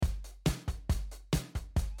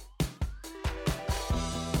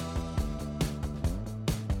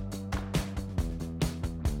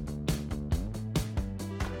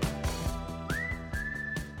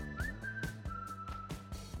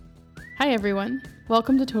Hi everyone,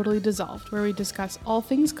 welcome to Totally Dissolved, where we discuss all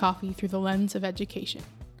things coffee through the lens of education.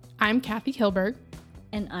 I'm Kathy Kilberg.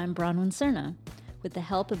 And I'm Bronwyn Cerna. With the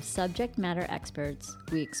help of subject matter experts,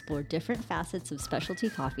 we explore different facets of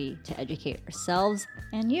specialty coffee to educate ourselves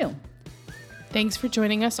and you. Thanks for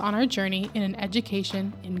joining us on our journey in an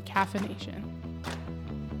education in caffeination.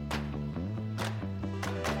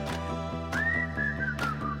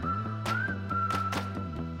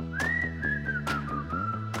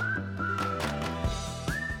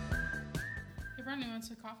 Hey, Bronwyn, you want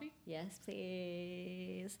some coffee? Yes,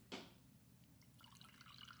 please.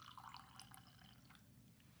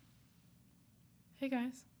 Hey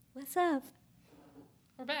guys, What's up?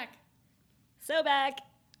 we're back. So back.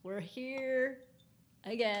 We're here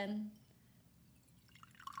again.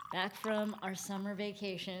 Back from our summer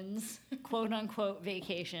vacations, quote unquote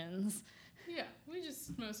vacations. Yeah, we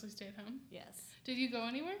just mostly stayed home. Yes. Did you go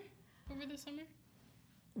anywhere over the summer?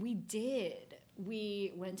 We did.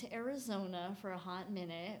 We went to Arizona for a hot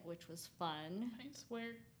minute, which was fun. Nice.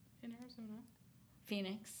 Where in Arizona?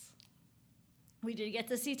 Phoenix. We did get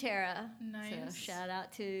to see Tara. Nice. So shout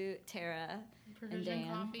out to Tara and Provision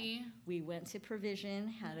Dan. coffee. We went to Provision,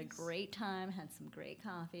 had a Nice. great time, had some great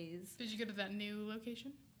coffees. Did you go to that new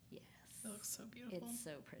location? Yes. It looks so beautiful. It's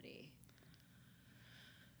so pretty.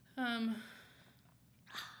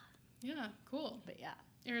 Yeah, cool. But yeah.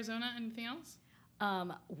 Arizona, anything else?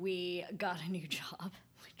 We got a new job,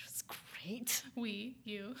 which was great.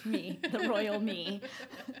 You. Me, the royal me.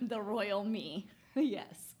 The royal me.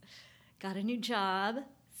 Yes. Got a new job.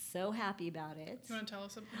 So happy about it. You want to tell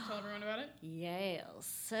everyone about it? Yeah.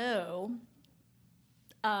 So,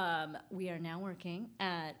 we are now working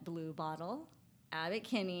at Blue Bottle, Abbott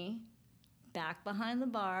Kinney, back behind the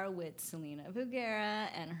bar with Selena Bugera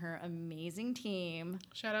and her amazing team.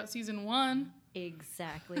 Shout out season 1.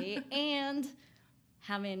 Exactly. And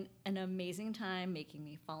having an amazing time making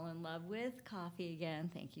me fall in love with coffee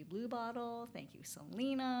again. Thank you, Blue Bottle. Thank you,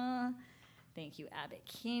 Selena. Thank you, Abbott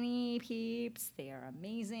Kinney peeps. They are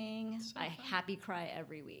amazing. So I fun. happy cry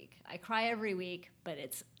every week. I cry every week, but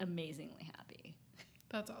it's amazingly happy.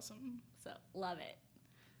 That's awesome. So love it.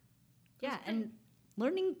 That's Yeah, and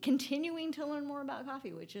continuing to learn more about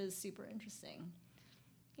coffee, which is super interesting.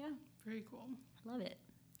 Yeah, Very cool. love it.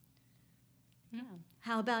 Yeah.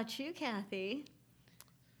 How about you, Kathy?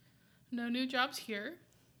 No new jobs here,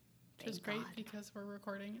 which is Thank great God. because we're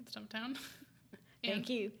recording at Stumptown. Thank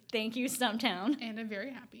you, Stumptown. And I'm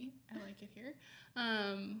very happy. I like it here.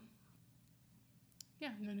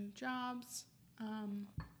 Yeah, no new jobs.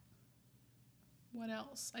 What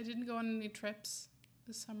else? I didn't go on any trips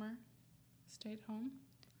this summer. Stayed home.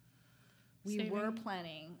 We were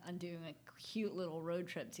planning on doing a cute little road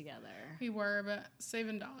trip together. We were, but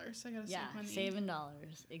saving dollars. I gotta save money. Saving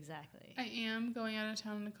dollars, exactly. I am going out of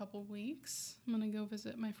town in a couple weeks. I'm gonna go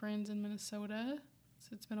visit my friends in Minnesota. So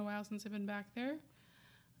it's been a while since I've been back there.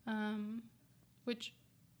 Which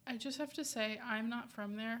I just have to say, I'm not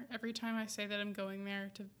from there. Every time I say that I'm going there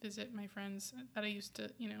to visit my friends that I used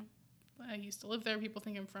to live there, people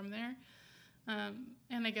think I'm from there.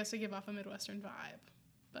 And I guess I give off a Midwestern vibe,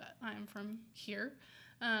 but I'm from here.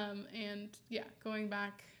 And yeah, going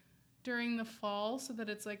back during the fall so that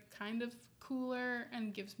it's like kind of cooler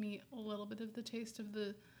and gives me a little bit of the taste of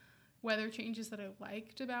the weather changes that I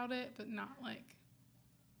liked about it, but not like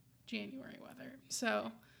January weather.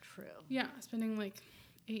 So True. yeah, spending like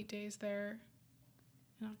 8 days there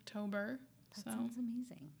in October. That sounds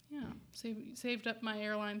amazing. Yeah, saved up my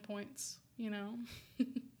airline points,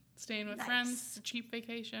 Staying with Nice. friends, it's a cheap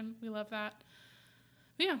vacation. We love that.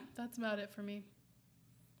 But yeah, that's about it for me.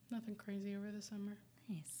 Nothing crazy over the summer.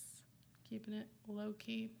 Nice. Keeping it low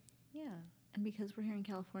key. Yeah. And because we're here in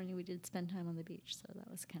California, we did spend time on the beach, so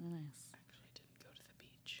that was kind of nice. Actually didn't go to the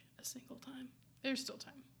beach a single time. There's still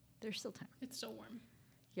time. There's still time. It's still warm.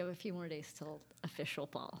 You have a few more days till official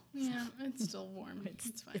fall. Yeah, it's still warm.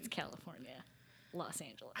 It's fine. It's California, Los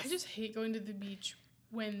Angeles. I just hate going to the beach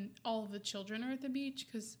when all the children are at the beach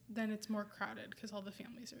because then it's more crowded because all the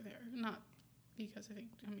families are there. Not because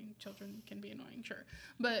children can be annoying, sure.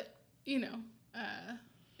 But,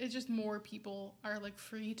 it's just more people are like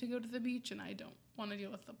free to go to the beach and I don't want to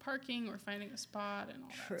deal with the parking or finding a spot and all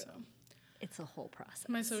True. that. So It's a whole process.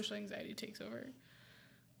 my social anxiety takes over.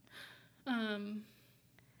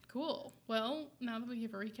 Cool. Well, now that we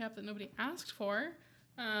have a recap that nobody asked for,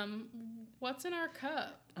 what's in our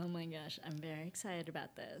cup? Oh my gosh, I'm very excited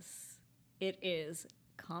about this. It is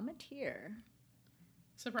Cometeer.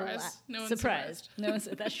 Surprise. No one's surprised. surprised. No one's,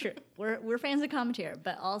 that's true. We're fans of Cometeer,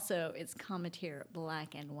 but also it's Cometeer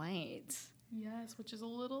Black and White Yes, which is a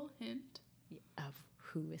little hint. of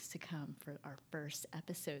who is to come for our first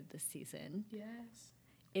episode this season. Yes.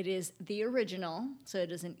 It is the original, so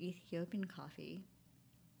it is an Ethiopian coffee.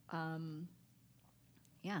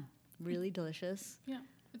 Yeah, really delicious. Yeah.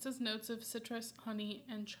 It says notes of citrus, honey,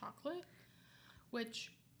 and chocolate,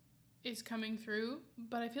 which is coming through,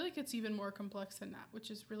 but I feel like it's even more complex than that,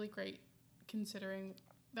 which is really great considering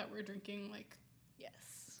that we're drinking like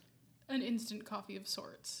an instant coffee of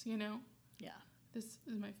sorts, you know? Yeah. This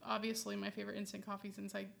is obviously my favorite instant coffee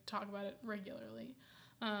since I talk about it regularly.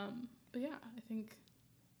 But yeah, I think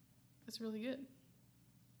it's really good.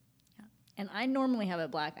 Yeah. And I normally have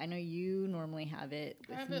it black. I know you normally have it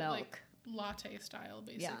with I have milk. It like latte style,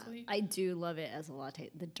 basically. Yeah, I do love it as a latte.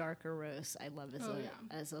 The darker roast, I love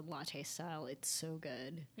as a latte style. It's so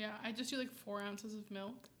good. Yeah, I just do like 4 ounces of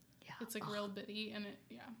milk. Yeah. It's like real bitty, and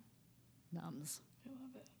Numbs. I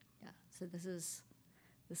love it. Yeah, so this is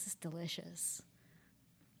delicious.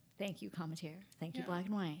 Thank you, Commentaire. Thank you, Black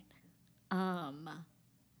and White.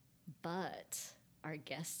 But our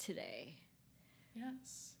guest today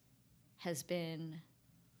has been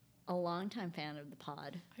a longtime fan of the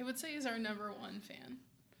pod. I would say is our number 1 fan.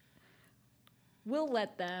 We'll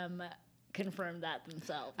let them confirm that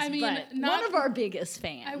themselves. I mean, but one of our biggest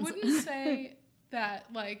fans. I wouldn't say that,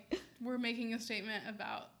 like, we're making a statement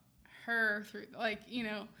about her through, like, you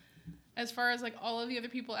know, as far as, like, all of the other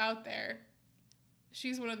people out there,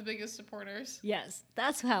 she's one of the biggest supporters. Yes,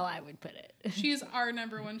 that's how I would put it. She's our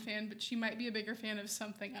number 1 fan, but she might be a bigger fan of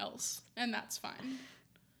something else, and that's fine.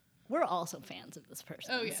 We're also fans of this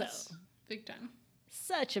person. Oh, yes. So. Big time.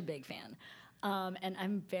 Such a big fan. And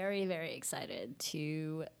I'm very, very excited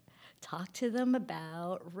to talk to them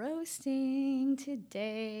about roasting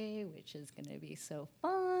today, which is going to be so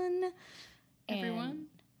fun. Everyone?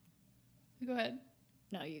 Go ahead.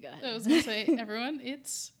 No, you go ahead. I was going to say, everyone,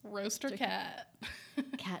 it's Roaster Cat.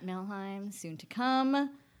 Cat Melheim, soon to come.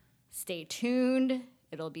 Stay tuned.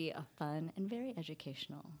 It'll be a fun and very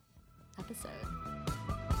educational episode.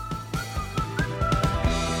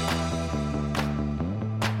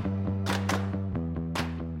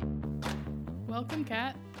 Welcome,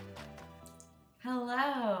 Kat.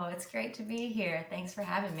 Hello, it's great to be here. Thanks for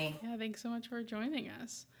having me. Yeah, thanks so much for joining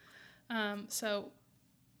us. So,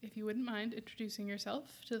 if you wouldn't mind introducing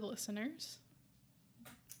yourself to the listeners,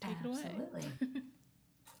 take it away. Absolutely.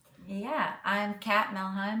 Yeah, I'm Kat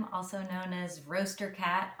Melheim, also known as Roaster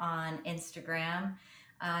Cat on Instagram.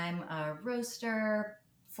 I'm a roaster,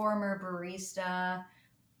 former barista,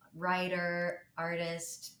 writer,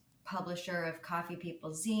 artist, publisher of Coffee People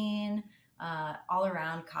Zine,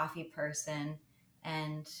 all-around coffee person.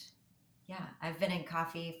 And yeah, I've been in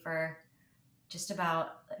coffee for just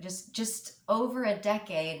over a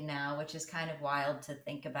decade now, which is kind of wild to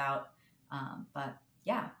think about. But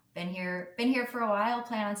yeah, been here for a while,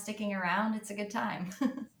 plan on sticking around. It's a good time.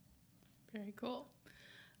 Very cool.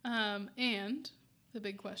 And the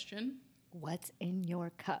big question. What's in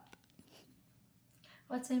your cup?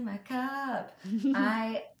 What's in my cup?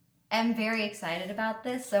 I am very excited about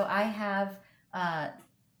this. So I have,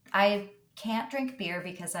 I can't drink beer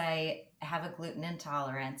because I have a gluten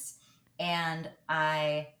intolerance, and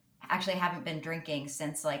I actually haven't been drinking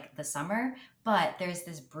since like the summer, but there's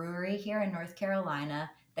this brewery here in North Carolina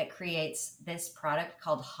that creates this product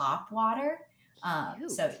called hop water.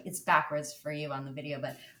 So it's backwards for you on the video,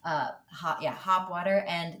 but hop water.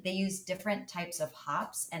 And they use different types of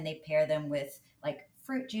hops and they pair them with like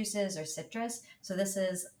fruit juices or citrus. So this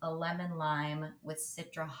is a lemon lime with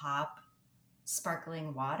citra hop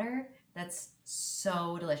sparkling water. That's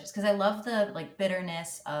so delicious because I love the like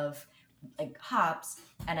bitterness of like hops,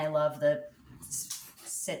 and I love the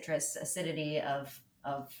citrus acidity of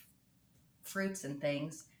fruits and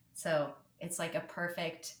things. So it's like a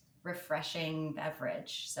perfect, refreshing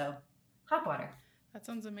beverage. So hop water. That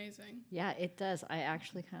sounds amazing. Yeah, it does. I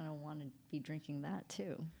actually kind of want to be drinking that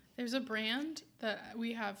too. There's a brand that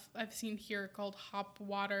I've seen here called Hop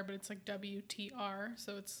Water, but it's like WTR,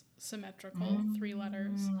 so it's symmetrical, 3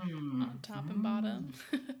 letters on top and bottom.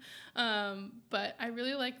 But I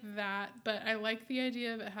really like that, but I like the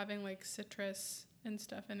idea of it having like citrus and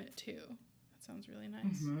stuff in it too. That sounds really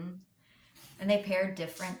nice. Mm-hmm. And they pair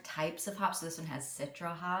different types of hops. So this one has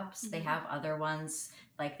citra hops. Mm-hmm. They have other ones,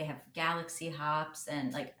 like they have galaxy hops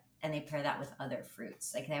and they pair that with other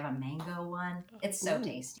fruits. Like they have a mango one. It's so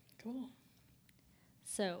tasty. Cool.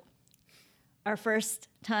 So, our first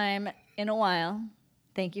time in a while,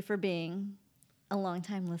 thank you for being a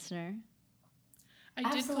longtime listener.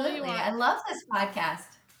 Absolutely. I love this podcast.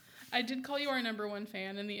 I did call you our number 1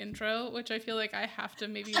 fan in the intro, which I feel like I have to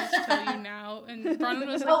maybe just tell you now. And Bronwyn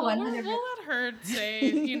was like, we'll let her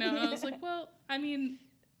say, you know. And I was like, well, I mean,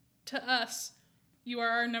 to us, You are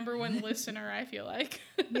our number one listener, I feel like.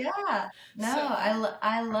 Yeah. No, So,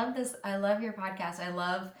 I love this. I love your podcast. I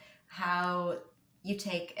love how you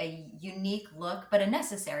take a unique look, but a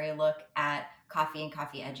necessary look at coffee and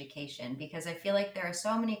coffee education, because I feel like there are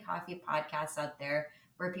so many coffee podcasts out there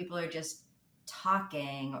where people are just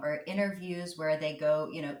talking, or interviews where they go,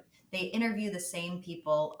 they interview the same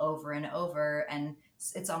people over and over, and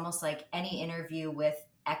it's almost like any interview with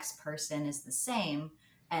X person is the same,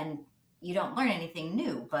 and you don't learn anything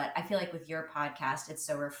new. But I feel like with your podcast, it's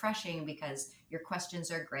so refreshing because your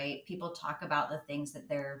questions are great. People talk about the things that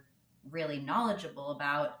they're really knowledgeable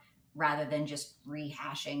about, rather than just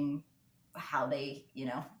rehashing how they,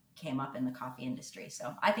 came up in the coffee industry.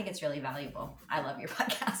 So I think it's really valuable. I love your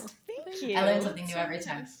podcast. Thank I learn you. something new so every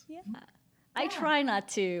time. nice. Yeah. I Yeah. try not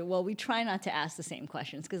to, well, we try not to ask the same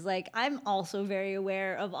questions because, like, I'm also very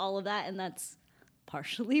aware of all of that. And that's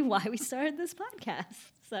partially why we started this podcast.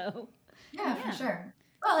 So, Yeah, for yeah. sure.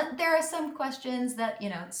 Well, there are some questions that,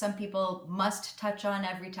 some people must touch on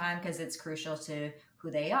every time because it's crucial to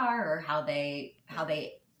who they are, or how they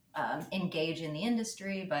engage in the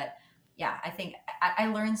industry. But yeah, I think I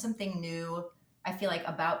learned something new, I feel like,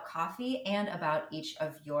 about coffee and about each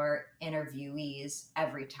of your interviewees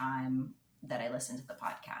every time that I listen to the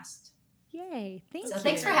podcast. Yay. Thank So you.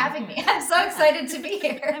 thanks for having me. I'm so excited to be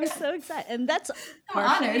here. I'm so excited. And that's I'm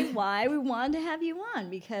partially honored. why we wanted to have you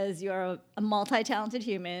on, because you're a multi-talented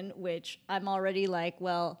human, which I'm already like,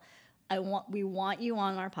 well, we want you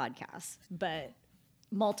on our podcast, but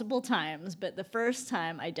multiple times. But the first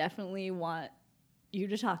time, I definitely want you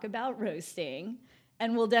to talk about roasting.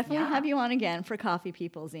 And we'll definitely Yeah. have you on again for Coffee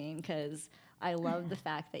People Zine, because I love the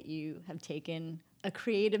fact that you have taken a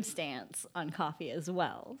creative stance on coffee as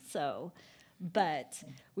well. So, but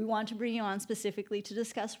we want to bring you on specifically to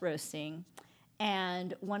discuss roasting.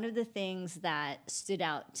 And one of the things that stood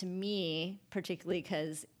out to me, particularly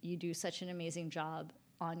because you do such an amazing job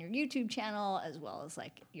on your YouTube channel as well as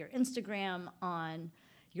like your Instagram, on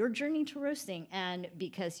your journey to roasting, and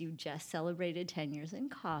because you just celebrated 10 years in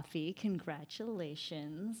coffee,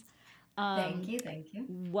 congratulations. Thank you. Thank you.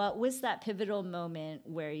 What was that pivotal moment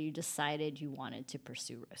where you decided you wanted to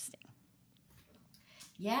pursue roasting?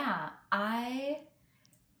 Yeah,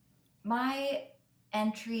 my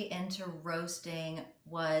entry into roasting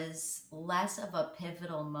was less of a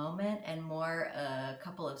pivotal moment and more a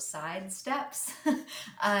couple of side steps.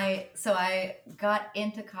 I got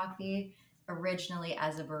into coffee originally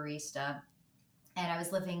as a barista, and I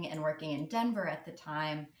was living and working in Denver at the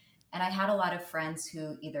time, and I had a lot of friends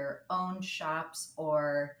who either owned shops,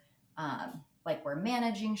 or like were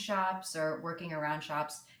managing shops or working around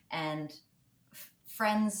shops, and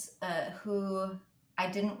friends who I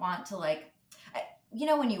didn't want to, like,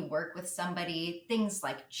 when you work with somebody, things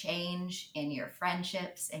like change in your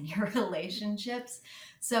friendships and your relationships.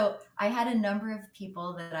 So I had a number of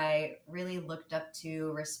people that I really looked up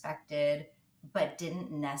to, respected, but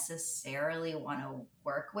didn't necessarily want to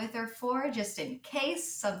work with or for, just in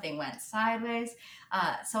case something went sideways.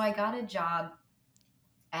 So I got a job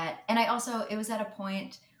and it was at a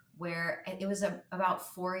point where it was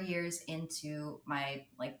about 4 years into my,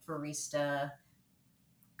 like, barista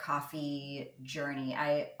coffee journey.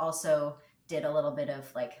 I also did a little bit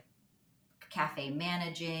of, like, cafe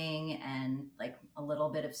managing and, like, a little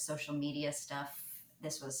bit of social media stuff.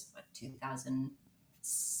 This was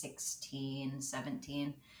 2016,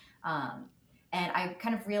 17. Um, and I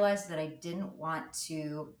kind of realized that I didn't want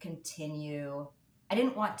to continue. I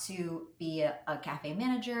didn't want to be a cafe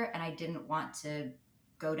manager, and I didn't want to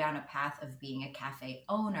go down a path of being a cafe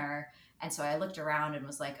owner. And so I looked around and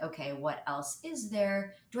was like, okay, what else is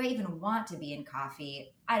there? Do I even want to be in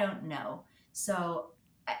coffee? I don't know. So,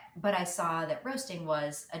 but I saw that roasting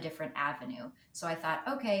was a different avenue. So I thought,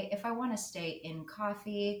 okay, if I want to stay in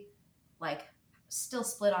coffee, like, still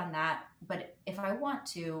split on that. But if I want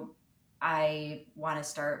to, I want to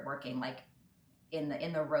start working, like, in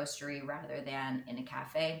the roastery rather than in a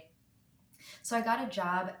cafe. So I got a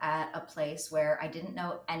job at a place where I didn't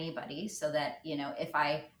know anybody, so that, if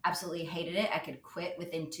I absolutely hated it, I could quit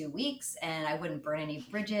within 2 weeks and I wouldn't burn any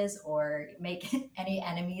bridges or make any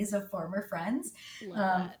enemies of former friends.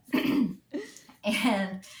 Love Um,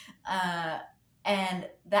 and uh, and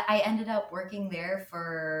that I ended up working there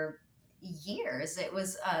for years. It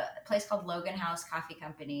was a place called Logan House Coffee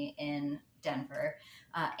Company in Denver,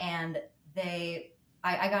 and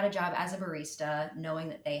I got a job as a barista, knowing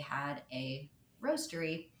that they had a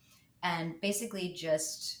roastery, and basically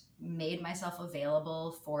just made myself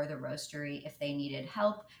available for the roastery if they needed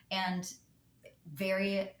help. And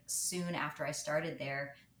very soon after I started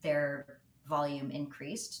there, their volume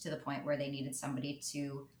increased to the point where they needed somebody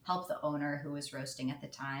to help the owner who was roasting at the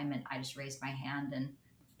time. And I just raised my hand and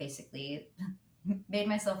basically made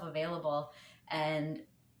myself available. And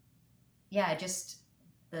yeah, just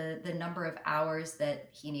the number of hours that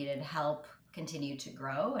he needed help continued to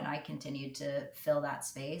grow, and I continued to fill that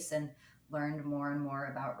space and learned more and more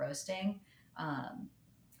about roasting. Um,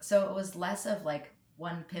 so it was less of like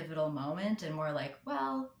one pivotal moment and more like,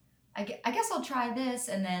 well, I guess I'll try this,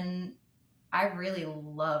 and then I really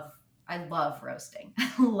I love roasting.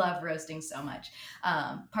 I love roasting so much.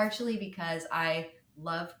 Partially because I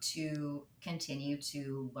love to continue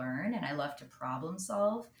to learn and I love to problem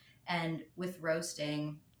solve. And with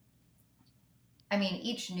roasting, I mean,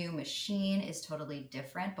 each new machine is totally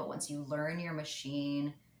different, but once you learn your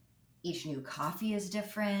machine, each new coffee is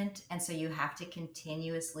different. And so you have to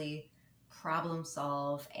continuously problem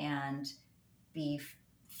solve and be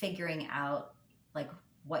figuring out like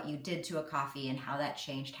what you did to a coffee and how that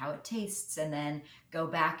changed how it tastes, and then go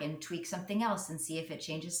back and tweak something else and see if it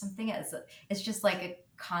changes something else. It's just like a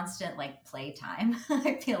constant like playtime.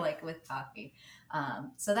 I feel like with coffee.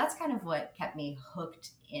 So that's kind of what kept me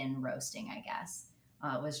hooked in roasting, I guess.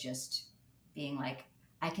 Was just being like,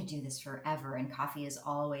 I could do this forever, and coffee is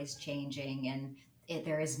always changing, and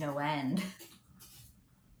there is no end.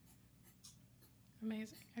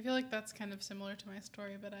 Amazing. I feel like that's kind of similar to my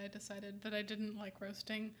story, but I decided that I didn't like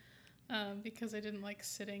roasting because I didn't like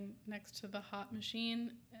sitting next to the hot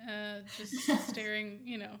machine, just staring,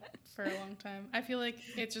 for a long time. I feel like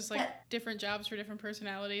it's just like different jobs for different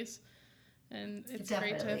personalities. And it's great to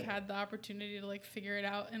have Definitely. had the opportunity to like figure it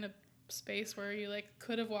out in a space where you like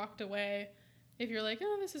could have walked away if you're like,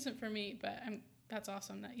 oh, this isn't for me. But that's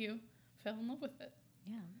awesome that you fell in love with it.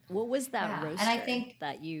 Yeah. What was that Yeah, roaster and I think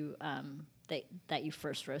that you that you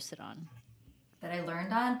first roasted on? that I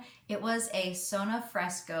learned on. It was a Sona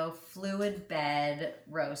Fresco fluid bed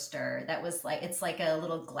roaster that was like, it's like a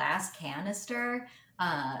little glass canister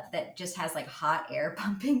that just has like hot air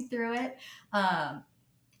pumping through it. Um,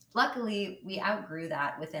 Luckily, we outgrew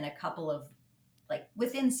that within a couple of like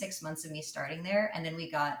within 6 months of me starting there, and then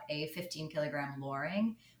we got a 15 kilogram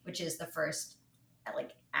Loring, which is the first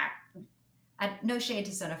like no shade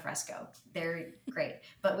to Sona Fresco, they're great,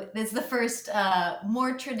 but it's the first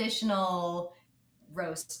more traditional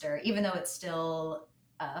roaster, even though it's still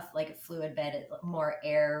like a fluid bed, more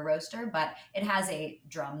air roaster, but it has a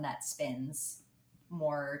drum that spins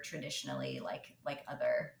more traditionally, like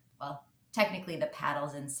other, well, technically the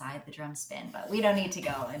paddles inside the drum spin, but we don't need to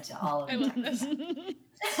go into all of I the love this.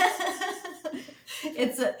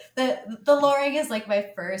 it's the Loring is like my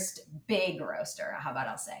first big roaster. How about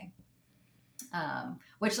I'll say,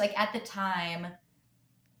 which like at the time,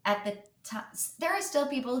 there are still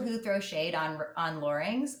people who throw shade on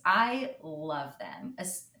Lorings. I love them,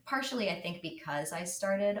 partially I think because I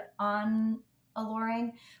started on a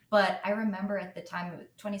Loring, but I remember at the time,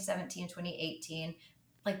 2017, 2018,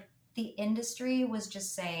 like the industry was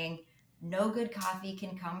just saying no good coffee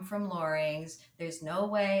can come from Lorings. There's no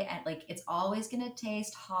way, and like it's always gonna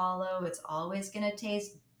taste hollow. It's always gonna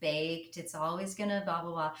taste baked. It's always gonna blah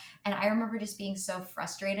blah blah. And I remember just being so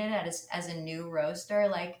frustrated as a new roaster,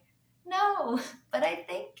 like, no, but I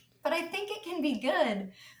think it can be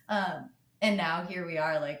good. And now here we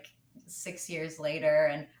are, like 6 years later,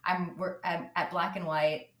 and I'm at Black and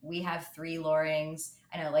White. We have 3 Lorings.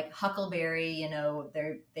 I know, like Huckleberry,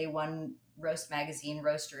 they won Roast Magazine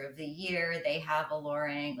Roaster of the Year. They have a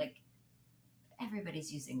Loring. Like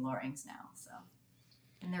everybody's using Lorings now, so,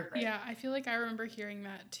 and they're great. Yeah, I feel like I remember hearing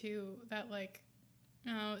that too, that like,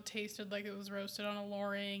 it tasted like it was roasted on a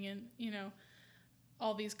Loring and,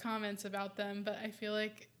 all these comments about them. But I feel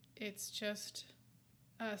like it's just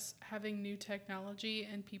us having new technology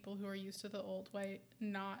and people who are used to the old way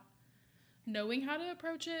not knowing how to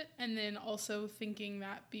approach it, and then also thinking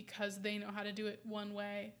that because they know how to do it one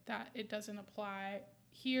way that it doesn't apply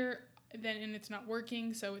here, then, and it's not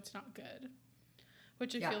working, so it's not good.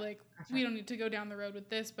 Which I feel like we don't need to go down the road with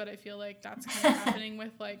this, but I feel like that's kind of happening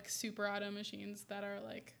with like super auto machines that are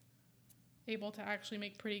like able to actually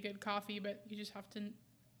make pretty good coffee, but you just have to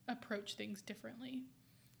approach things differently.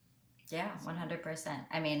 Yeah, 100%.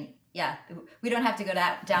 I mean, yeah, we don't have to go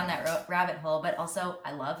down that rabbit hole, but also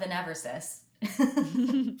I love an Eversys.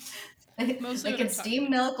 Mostly They what can I'm steam talking about.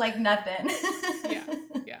 milk like nothing. Yeah,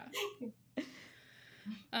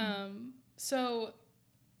 yeah. So,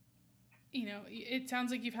 it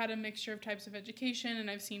sounds like you've had a mixture of types of education, and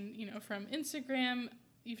I've seen, from Instagram,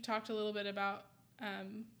 you've talked a little bit about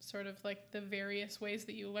sort of like the various ways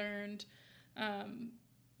that you learned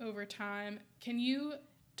over time. Can you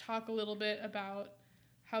talk a little bit about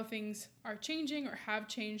how things are changing or have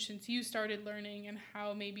changed since you started learning, and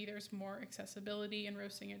how maybe there's more accessibility in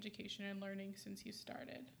roasting education and learning since you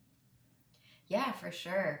started. Yeah, for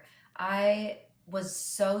sure. I was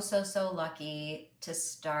so lucky to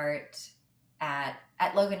start at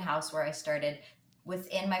Logan House where I started.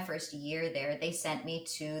 Within my first year there, they sent me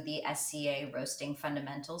to the SCA Roasting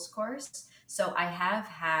Fundamentals course. So I have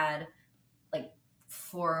had like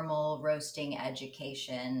formal roasting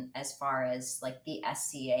education as far as like the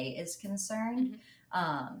SCA is concerned,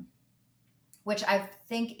 um, which I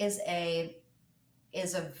think is a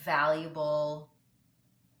valuable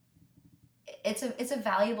it's a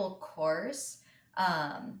valuable course,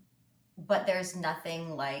 um, but there's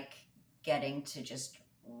nothing like getting to just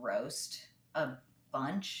roast a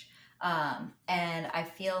bunch, and I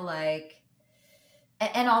feel like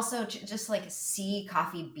and also just like see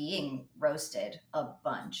coffee being roasted a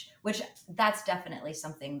bunch, which that's definitely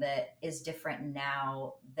something that is different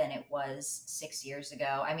now than it was 6 years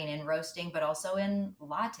ago. I mean, in roasting, but also in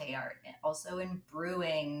latte art, also in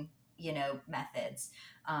brewing, methods.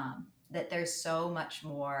 That there's so much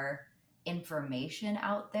more information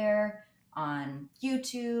out there on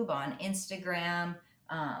YouTube, on Instagram.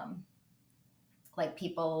 Um, like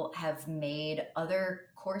people have made other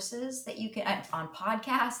courses that you can on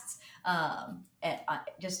podcasts, and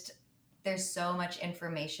just there's so much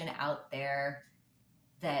information out there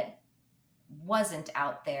that wasn't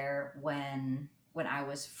out there when I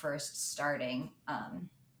was first starting,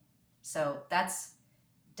 so that's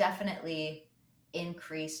definitely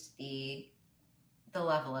increased the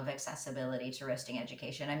level of accessibility to roasting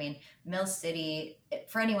education. I mean, Mill City,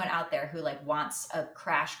 for anyone out there who like wants a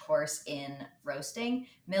crash course in roasting,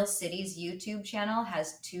 Mill City's YouTube channel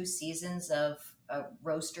has 2 seasons of a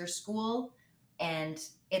roaster school, and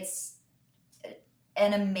it's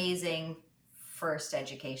an amazing first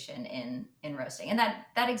education in roasting. And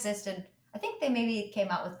that existed. I think they maybe came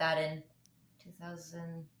out with that in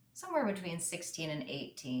 2000, somewhere between 16 and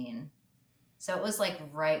 18. So it was like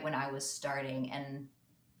right when I was starting, and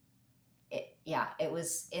it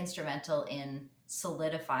was instrumental in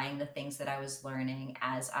solidifying the things that I was learning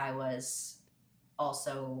as I was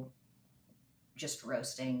also just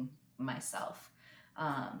roasting myself.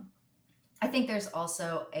 Um, I think there's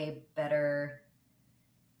also a better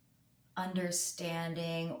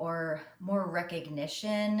understanding or more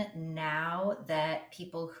recognition now that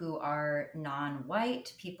people who are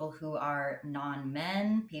non-white, people who are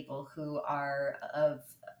non-men, people who are of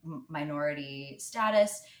minority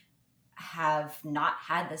status have not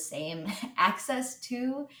had the same access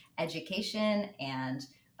to education and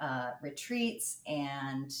retreats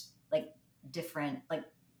and like different, like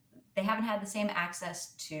they haven't had the same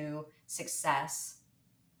access to success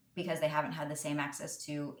because they haven't had the same access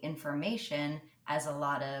to information as a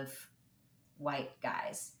lot of white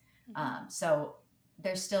guys. So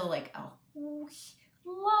there's still like a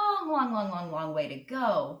long way to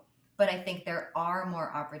go, but I think there are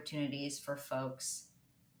more opportunities for folks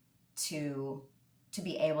to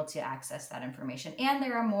be able to access that information. And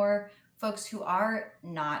there are more folks who are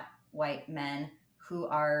not white men who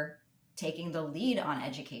are taking the lead on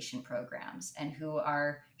education programs and who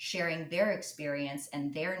are sharing their experience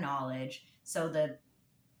and their knowledge, so the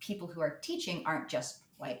people who are teaching aren't just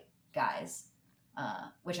white guys,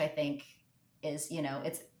 which I think is,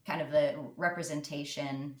 it's kind of the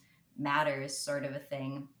representation matters sort of a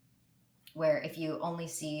thing, where if you only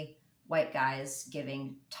see white guys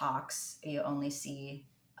giving talks, you only see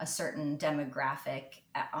a certain demographic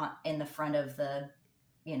in the front of the,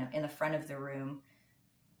 in the front of the room.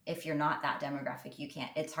 If you're not that demographic, you can't.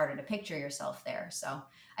 It's harder to picture yourself there. So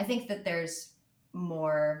I think that there's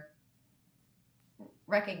more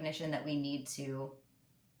recognition that we need to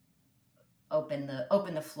open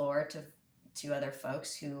the floor to other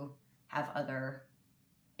folks who have other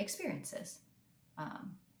experiences,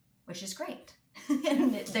 which is great.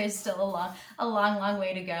 And there's still a long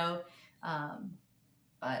way to go,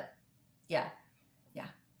 but yeah.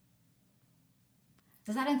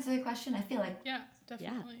 Does that answer the question? I feel like Yeah,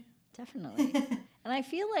 definitely. Yeah, definitely. And I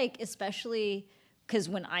feel like, especially because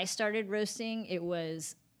when I started roasting, it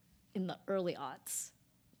was in the early aughts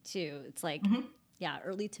too. It's like, yeah,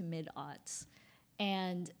 early to mid aughts.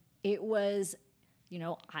 And it was,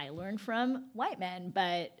 I learned from white men,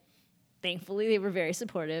 but thankfully they were very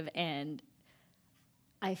supportive. And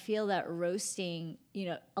I feel that roasting,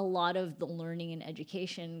 a lot of the learning and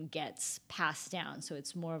education gets passed down. So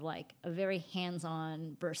it's more of like a very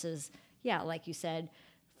hands-on versus, yeah, like you said,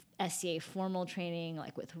 SCA formal training,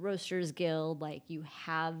 like with Roasters Guild, like you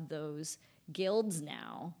have those guilds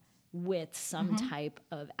now with some type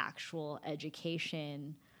of actual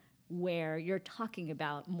education where you're talking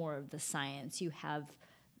about more of the science. You have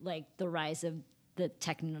like the rise of the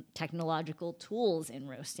technological tools in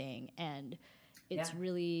roasting, and Yeah. it's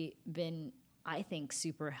really been, I think,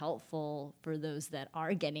 super helpful for those that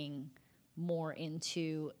are getting more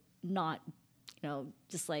into not,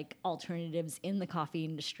 just like alternatives in the coffee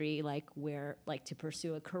industry, like where like to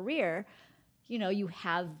pursue a career. You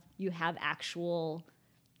have actual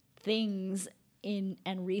things in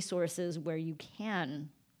and resources where you can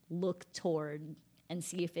look toward and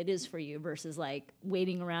see if it is for you versus like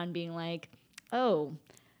waiting around being like, oh,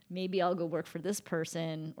 maybe I'll go work for this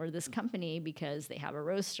person or this company because they have a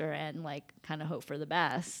roaster, and like kind of hope for the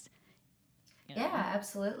best, you know. Yeah,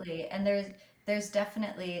 absolutely. And there's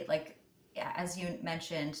definitely like, yeah, as you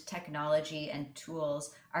mentioned, technology and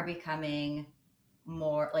tools are becoming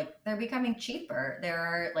more like they're becoming cheaper. There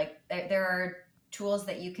are like there are tools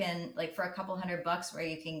that you can like for a couple $100 where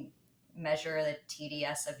you can measure the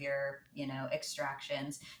TDS of your,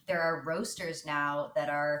 extractions. There are roasters now that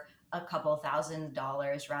are a couple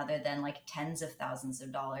 $1,000s rather than like tens of thousands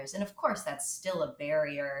of dollars. And of course, that's still a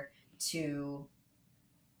barrier to,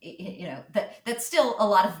 that's still a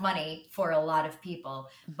lot of money for a lot of people,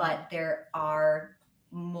 but there are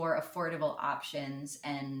more affordable options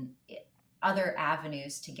and other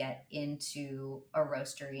avenues to get into a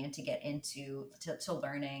roastery and to get into to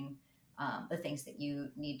learning the things that you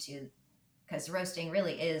need to, because roasting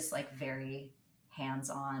really is like very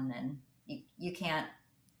hands-on, and you can't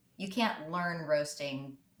learn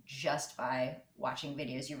roasting just by watching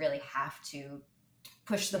videos. You really have to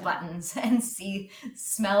push the buttons and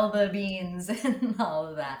smell the beans and all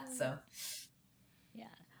of that. So Yeah.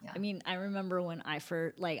 yeah. I mean, I remember when I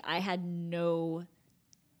first, like, I had no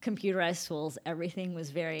computerized tools. Everything was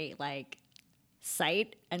very like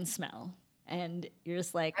sight and smell. And you're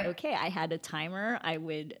just like, Right. okay, I had a timer. I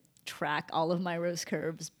would track all of my roast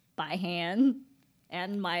curves by hand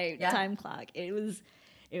and my Yeah. time clock. It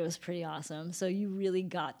was pretty awesome. So you really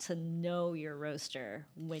got to know your roaster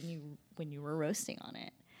when you were roasting on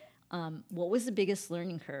it. What was the biggest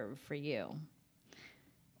learning curve for you?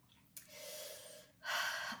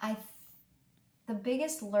 I the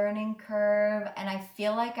biggest learning curve, and I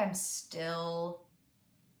feel like I'm still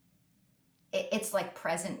it's like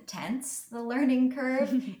present tense, the learning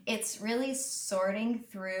curve. It's really sorting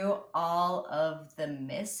through all of the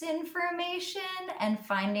misinformation and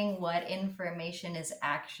finding what information is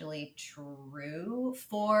actually true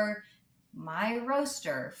for my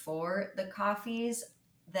roaster, for the coffees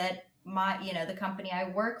that the company I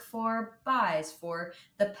work for buys, for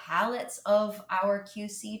the palates of our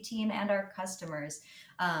QC team and our customers,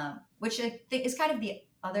 which I think is kind of the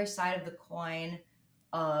other side of the coin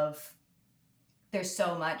of there's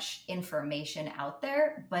so much information out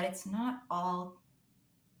there, but it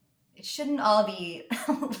shouldn't all be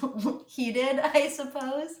heated, I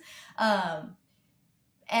suppose. Um,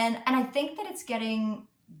 and I think that it's getting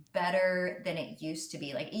better than it used to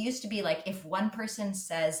be. Like it used to be like if one person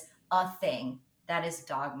says a thing, that is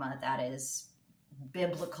dogma, that is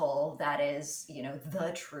biblical, that is,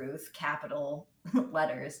 the truth, capital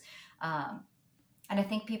letters. Um, and I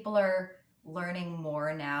think people are learning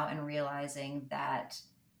more now and realizing that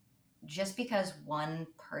just because one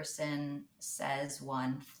person says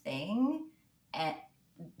one thing, it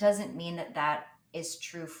doesn't mean that that is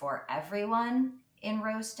true for everyone in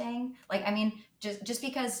roasting. Like, I mean, just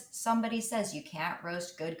because somebody says you can't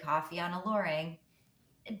roast good coffee on a Loring,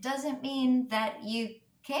 it doesn't mean that you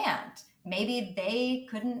can't. Maybe they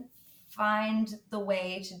couldn't find the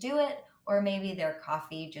way to do it, or maybe their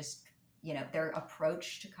coffee just, their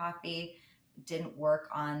approach to coffee didn't work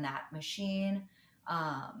on that machine.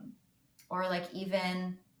 Um, or like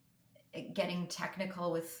even getting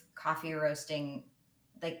technical with coffee roasting,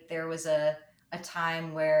 like there was a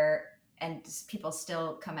time where, and people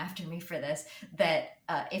still come after me for this, that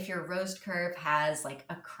if your roast curve has like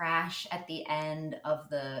a crash at the end of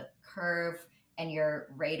the curve and your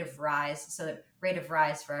rate of rise, so the rate of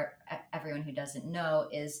rise for everyone who doesn't know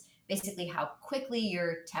is basically how quickly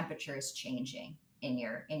your temperature is changing in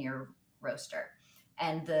your roaster.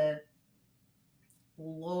 And the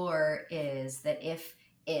lore is that if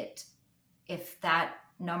that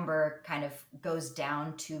number kind of goes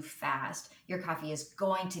down too fast, your coffee is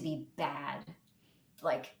going to be bad,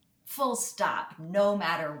 like full stop, no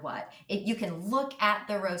matter what. You can look at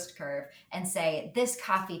the roast curve and say, this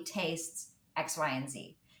coffee tastes X, Y, and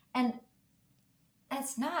Z. And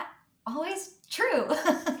that's not always true.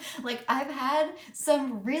 Like I've had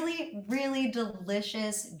some really, really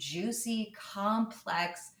delicious, juicy,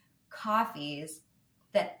 complex coffees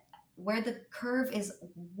that where the curve is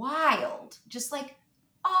wild, just like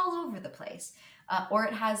all over the place. Or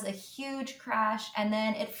it has a huge crash and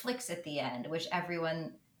then it flicks at the end, which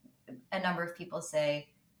a number of people say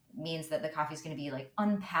means that the coffee is going to be like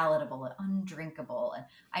unpalatable and undrinkable. And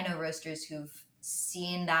I know roasters who've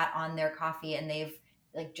seen that on their coffee and they've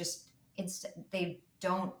like they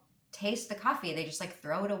don't taste the coffee. They just like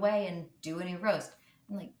throw it away and do a new roast.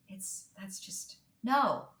 I'm like, that's just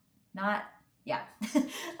no, not yeah.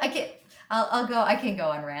 I can I can go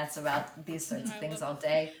on rants about these sorts of I things love all it.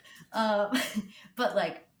 day. Um, but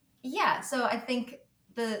like, yeah, so I think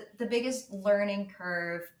the biggest learning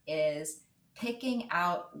curve is picking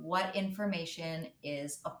out what information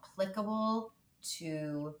is applicable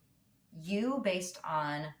to you based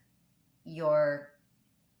on your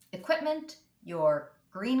equipment, your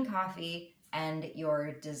green coffee, and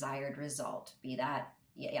your desired result, be that,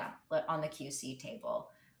 on the QC table.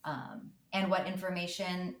 And what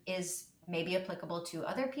information is maybe applicable to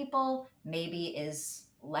other people, maybe is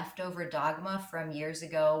leftover dogma from years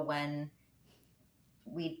ago when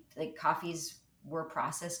like coffees were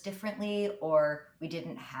processed differently, or we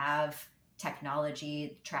didn't have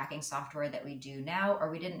technology tracking software that we do now, or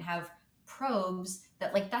we didn't have probes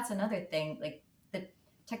that like that's another thing, like the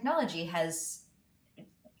technology has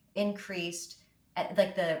increased,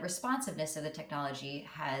 like the responsiveness of the technology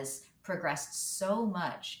has progressed so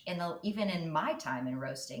much in the even in my time in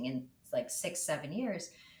roasting in like 6 7 years,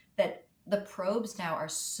 that the probes now are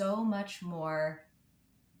so much more,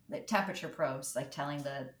 the temperature probes, like telling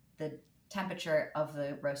the temperature of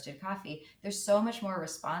the roasted coffee, they're so much more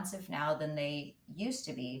responsive now than they used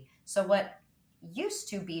to be. So what used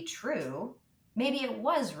to be true, maybe it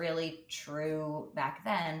was really true back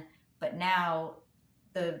then, but now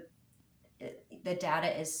the the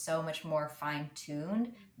data is so much more fine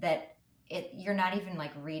tuned that you're not even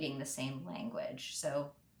like reading the same language.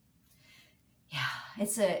 So yeah,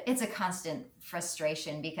 it's a constant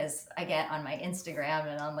frustration because I get on my Instagram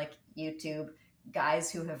and on like YouTube guys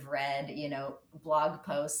who have read, blog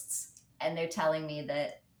posts, and they're telling me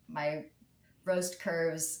that my roast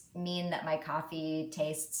curves mean that my coffee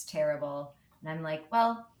tastes terrible. And I'm like,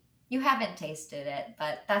 well, you haven't tasted it,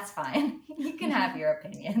 but that's fine. You can have your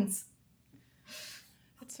opinions.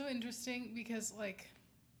 It's so interesting because like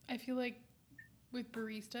I feel like with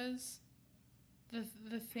baristas,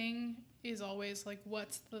 the thing is always like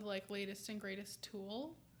what's the like latest and greatest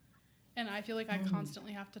tool. And I feel like I Mm.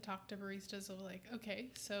 constantly have to talk to baristas of like,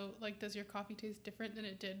 okay, so like does your coffee taste different than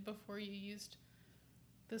it did before you used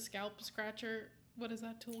the scalp scratcher? What is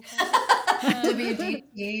that tool called?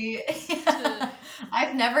 WDT. To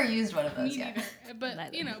I've never used one of Me those yet. neither. But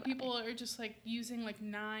Neither have people are just like using like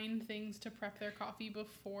 9 things to prep their coffee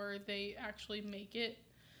before they actually make it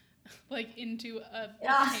like into a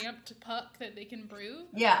Yeah. tamped puck that they can brew.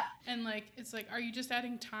 Yeah. And like it's like, are you just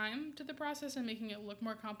adding time to the process and making it look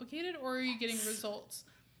more complicated, or are you getting results?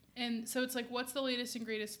 And so it's like, what's the latest and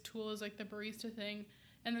greatest tool is like the barista thing.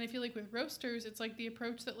 And then I feel like with roasters, it's like the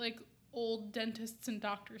approach that like old dentists and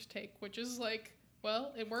doctors take, which is like,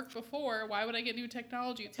 well, it worked before. Why would I get new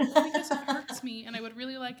technology? It's like, well, because it hurts me, and I would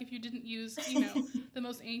really like if you didn't use, the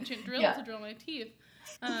most ancient drill Yeah. to drill my teeth.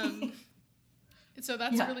 Um, so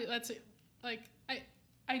that's Yeah. really that's like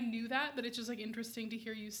I knew that, but it's just like interesting to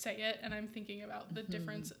hear you say it, and I'm thinking about the Mhm.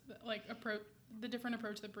 difference, like approach, the different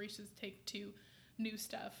approach that baristas take to new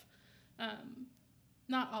stuff. Um,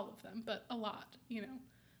 Not all of them, but a lot,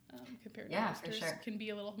 compared to Yeah, for roasters, sure. can be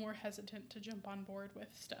a little more hesitant to jump on board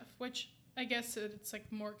with stuff, which I guess it's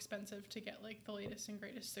like more expensive to get like the latest and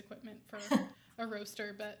greatest equipment for a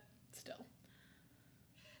roaster, but still.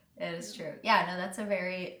 It Yeah. is true. Yeah, no, that's a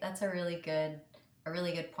really good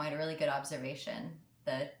point, a really good observation.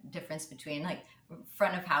 The difference between like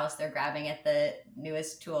front of house, they're grabbing at the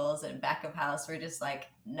newest tools, and back of house, we're just like,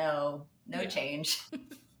 no, no Yeah. change.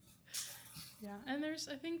 Yeah, and there's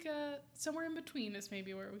I think somewhere in between is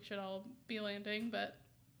maybe where we should all be landing, but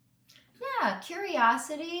Yeah,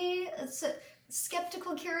 curiosity,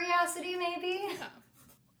 skeptical curiosity, maybe. yeah,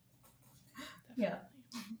 Yeah.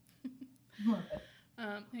 definitely. Love it.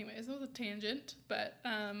 Anyways, that was a tangent, but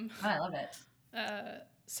Oh, I love it.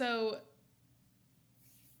 so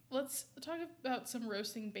let's talk about some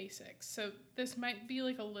roasting basics. So this might be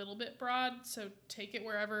like a little bit broad, so take it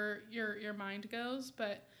wherever your mind goes.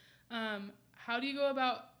 But how do you go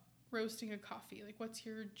about roasting a coffee? Like, what's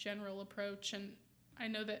your general approach? And I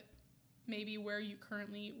know that maybe where you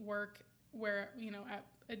currently work, where at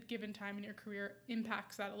a given time in your career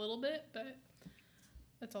impacts that a little bit, but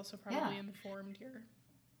that's also Yeah. probably informed your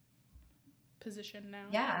position now.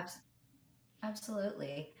 Yeah,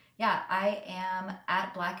 absolutely. Yeah, I am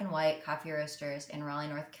at Black and White Coffee Roasters in Raleigh,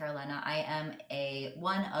 North Carolina. I am a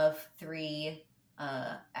one of three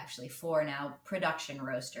actually 4 now production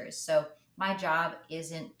roasters. So my job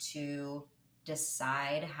isn't to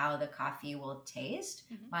decide how the coffee will taste.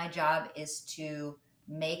 My job is to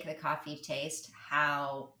make the coffee taste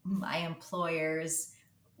how my employers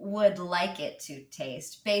would like it to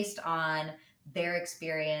taste based on their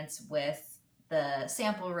experience with the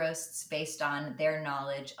sample roasts, based on their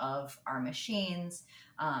knowledge of our machines.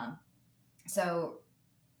 So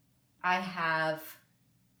I have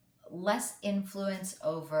less influence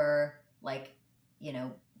over, like, you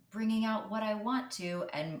know, bringing out what I want to,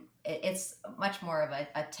 and it's much more of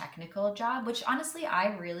a technical job, which honestly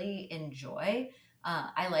I really enjoy.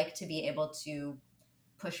 I like to be able to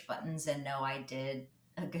push buttons and know I did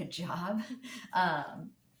a good job.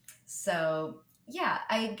 um, so yeah,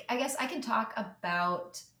 I guess I can talk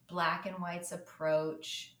about Black and White's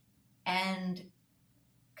approach and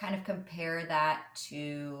kind of compare that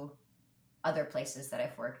to other places that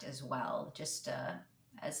I've worked as well, just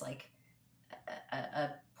as like a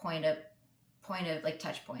point of like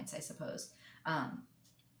touch points, I suppose. Um,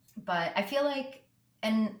 but I feel like,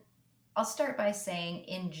 and I'll start by saying,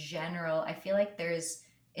 in general, I feel like there's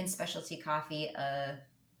in specialty coffee a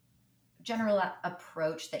general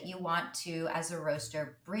approach that you want to, as a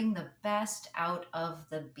roaster, bring the best out of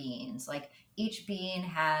the beans. Like, each bean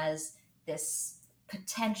has this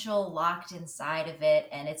potential locked inside of it,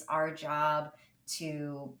 and it's our job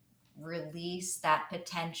to release that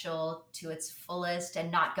potential to its fullest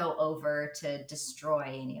and not go over to destroy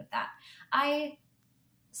any of that. I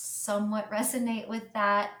somewhat resonate with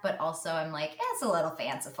that, but also I'm like, it's a little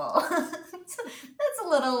fanciful. It's a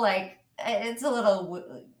little like, it's a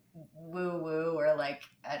little woo woo, or like,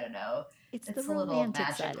 I don't know. It's It's the a little romantic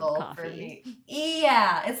side of magical for coffee. me.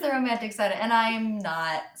 Yeah, it's the romantic side. And I'm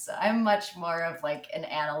not, so I'm much more of like an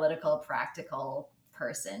analytical, practical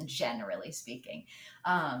person, generally speaking.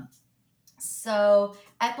 Um, so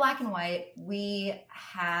at Black and White, we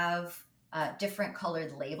have different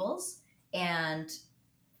colored labels. And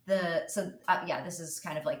this is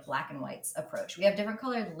kind of like Black and White's approach. We have different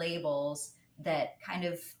colored labels that kind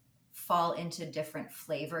of fall into different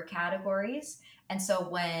flavor categories. And so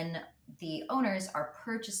when the owners are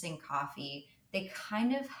purchasing coffee, they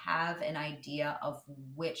kind of have an idea of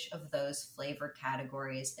which of those flavor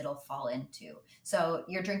categories it'll fall into. So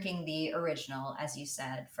you're drinking the original, as you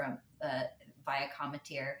said, from via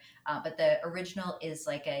Cometier, but the original is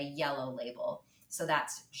like a yellow label. So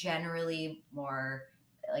that's generally more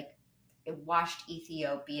like washed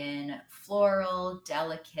Ethiopian, floral,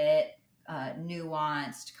 delicate,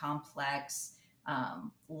 nuanced, complex,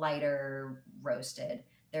 lighter roasted.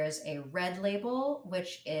 There's a red label,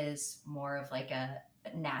 which is more of like a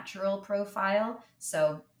natural profile.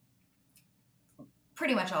 So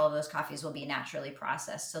pretty much all of those coffees will be naturally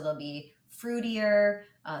processed. So they'll be fruitier,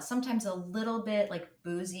 sometimes a little bit like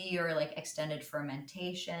boozy or like extended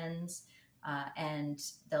fermentations, and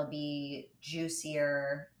they'll be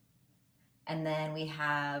juicier. And then we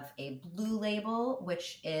have a blue label,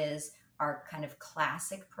 which is our kind of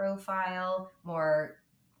classic profile, more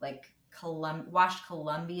like washed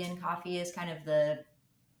Colombian coffee is kind of the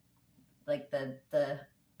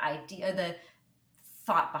idea, the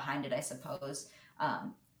thought behind it, I suppose.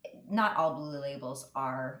 Um, Not all blue labels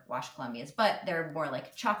are washed Colombians, but they're more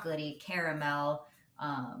like chocolatey, caramel,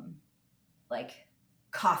 like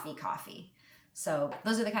coffee. So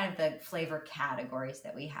those are the kind of the flavor categories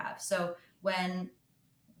that we have. So when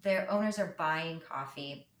their owners are buying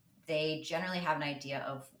coffee, they generally have an idea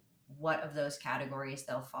of what of those categories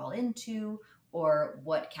they'll fall into, or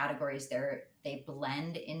what categories they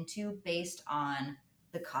blend into based on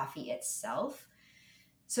the coffee itself.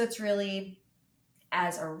 So it's really,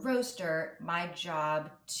 as a roaster, my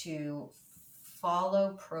job to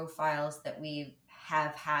follow profiles that we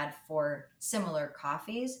have had for similar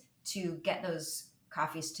coffees to get those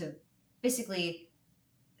coffees to basically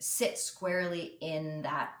sit squarely in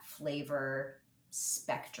that flavor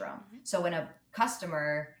spectrum. So when a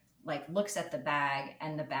customer like looks at the bag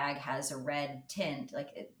and the bag has a red tint, like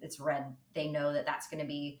it's red, they know that that's going to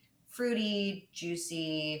be fruity,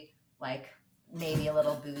 juicy, like maybe a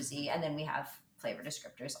little boozy, and then we have flavor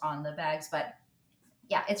descriptors on the bags. But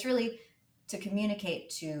yeah, it's really to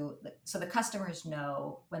communicate so the customers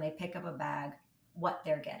know when they pick up a bag what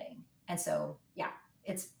they're getting. And so yeah,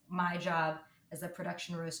 it's my job as a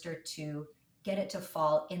production roaster to get it to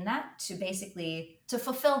fall in that, to basically to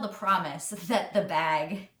fulfill the promise that the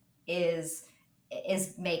bag is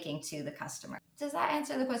making to the customer. Does that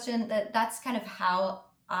answer the question? That's kind of how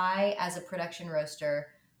I, as a production roaster,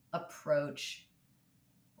 approach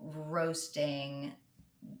roasting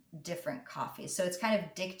different coffees. So it's kind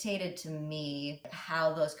of dictated to me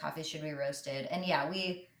how those coffees should be roasted. And yeah,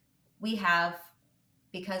 we have,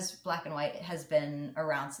 because Black and White has been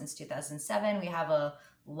around since 2007, we have a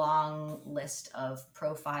long list of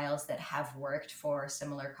profiles that have worked for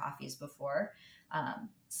similar coffees before.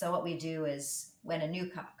 So what we do is when a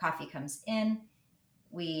new coffee comes in,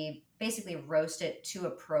 we basically roast it to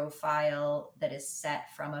a profile that is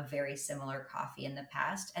set from a very similar coffee in the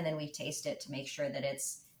past. And then we taste it to make sure that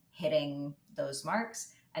it's hitting those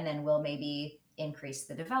marks. And then we'll maybe increase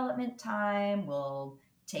the development time. We'll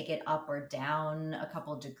take it up or down a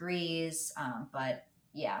couple degrees. But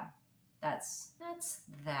yeah, that's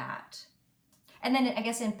that. And then I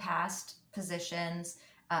guess in past positions,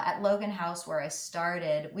 at Logan House, where I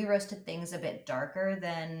started, we roasted things a bit darker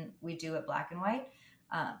than we do at Black and White.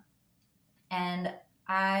 Um, and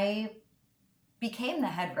I became the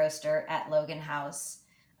head roaster at Logan House.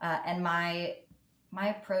 And my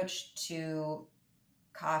approach to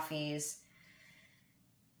coffees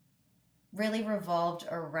really revolved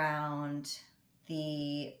around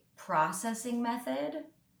the processing method.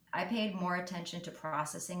 I paid more attention to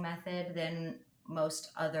processing method than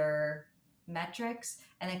most other metrics,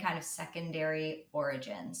 and then kind of secondary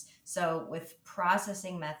origins. So with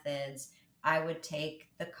processing methods, I would take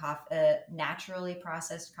the naturally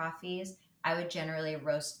processed coffees. I would generally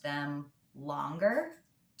roast them longer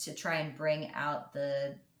to try and bring out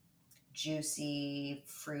the juicy,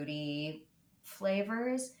 fruity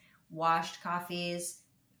flavors. Washed coffees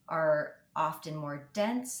are often more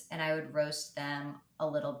dense, and I would roast them a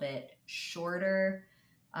little bit shorter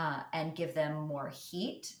and give them more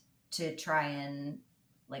heat to try and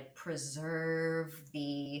like preserve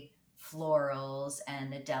the florals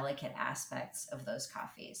and the delicate aspects of those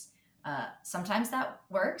coffees. Sometimes that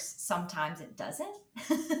works, sometimes it doesn't.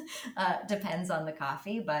 Depends on the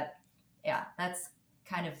coffee, but yeah, that's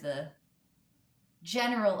kind of the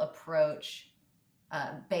general approach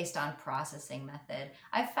based on processing method.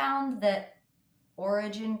 I found that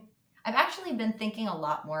origin, I've actually been thinking a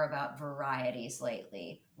lot more about varieties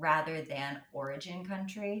lately rather than origin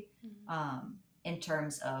country, in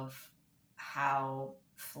terms of how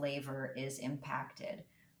flavor is impacted.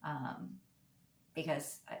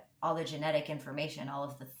 Because all the genetic information, all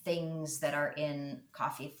of the things that are in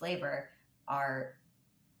coffee flavor are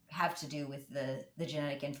have to do with the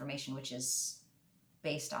genetic information, which is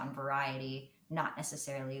based on variety, not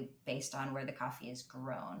necessarily based on where the coffee is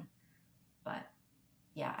grown. But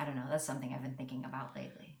yeah, I don't know. That's something I've been thinking about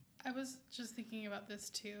lately. I was just thinking about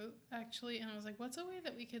this too, actually, and I was like, what's a way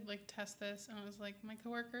that we could like test this? And I was like, my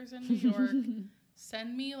coworkers in New York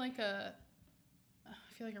send me like I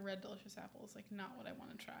feel like a red delicious apple is like not what I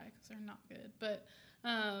want to try because they're not good, but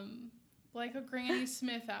like a Granny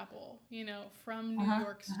Smith apple, from New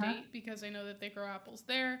York State because I know that they grow apples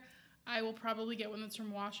there. I will probably get one that's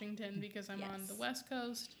from Washington because I'm on the West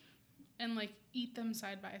Coast, and like eat them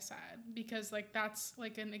side by side because like that's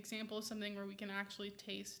like an example of something where we can actually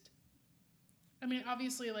taste. I mean,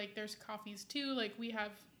 obviously, like there's coffees too. Like we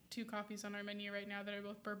have two coffees on our menu right now that are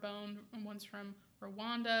both Bourbon, and one's from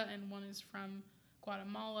Rwanda and one is from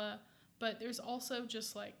Guatemala. But there's also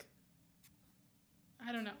just like,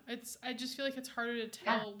 I don't know. I just feel like it's harder to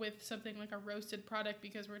tell with something like a roasted product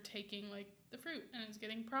because we're taking like the fruit and it's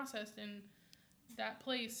getting processed in that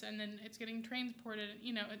place and then it's getting transported,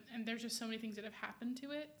 and there's just so many things that have happened to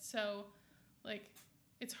it. So like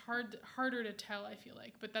it's harder to tell, I feel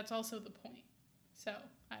like, but that's also the point. So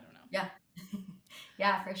I don't know. Yeah.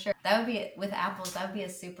 Yeah, for sure. That would be with apples. That would be a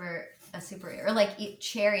super, or like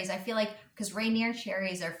cherries. I feel like because Rainier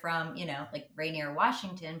cherries are from like Rainier,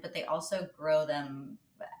 Washington, but they also grow them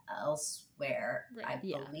elsewhere, right. I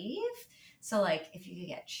believe. So like if you could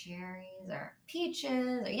get cherries or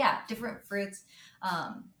peaches, or different fruits.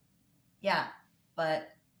 Yeah, but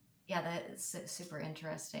yeah, that is super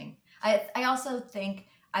interesting. I also think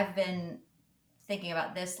I've been thinking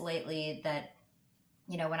about this lately that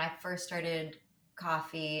when I first started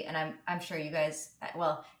coffee, and I'm sure you guys,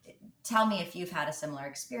 well, tell me if you've had a similar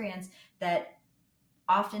experience, that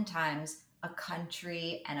oftentimes a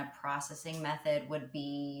country and a processing method would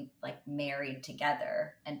be like married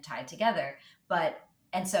together and tied together.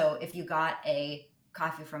 And so if you got a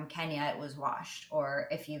coffee from Kenya, it was washed. Or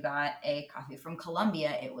if you got a coffee from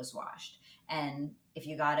Colombia, it was washed. And if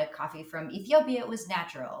you got a coffee from Ethiopia, it was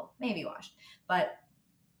natural, maybe washed. But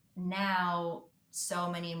now so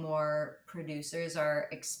many more producers are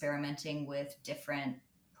experimenting with different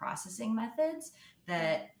processing methods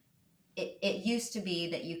that it used to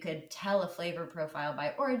be that you could tell a flavor profile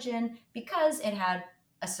by origin because it had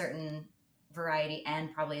a certain variety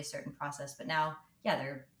and probably a certain process. But now yeah,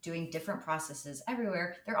 they're doing different processes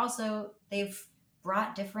everywhere. They've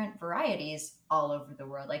brought different varieties all over the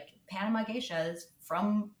world. Like Panama geisha is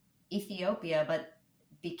from Ethiopia, but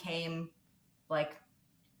became like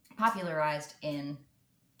popularized in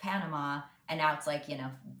Panama, and now it's like,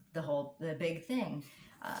 the big thing.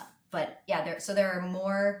 But yeah, there are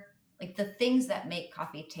more, like, the things that make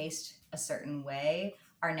coffee taste a certain way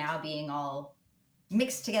are now being all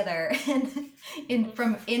mixed together in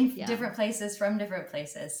Yeah. different places, from different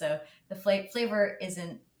places. So the flavor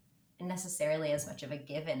isn't necessarily as much of a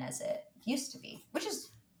given as it used to be, which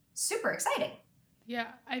is super exciting. Yeah,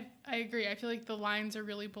 I agree. I feel like the lines are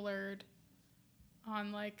really blurred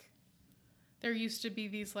on like there used to be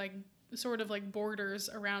these like sort of like borders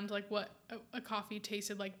around like what a coffee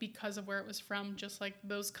tasted like because of where it was from, just like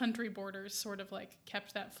those country borders sort of like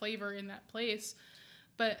kept that flavor in that place.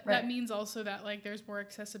 But Right. that means also that like there's more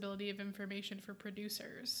accessibility of information for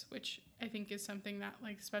producers, which I think is something that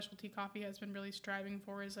like specialty coffee has been really striving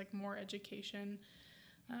for, is like more education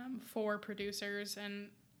for producers. And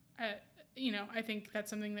uh, I think that's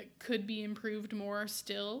something that could be improved more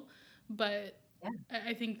still, but Yeah.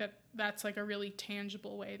 I think that that's like a really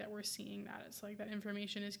tangible way that we're seeing that. It's like that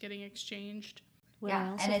information is getting exchanged. What I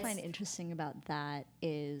Yeah. And also find it's interesting about that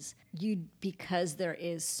is because there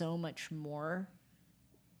is so much more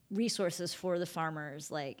resources for the farmers,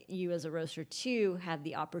 like you as a roaster too have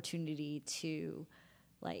the opportunity to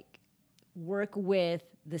like work with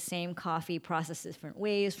the same coffee processed different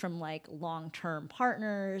ways from like long-term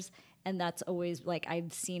partners, and that's always like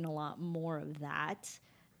I've seen a lot more of that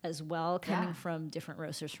as well, coming yeah. from different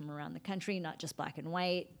roasters from around the country, not just black and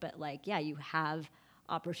white, but like yeah, you have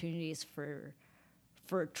opportunities for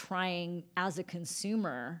trying as a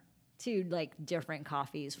consumer to like different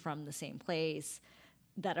coffees from the same place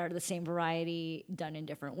that are the same variety done in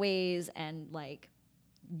different ways, and like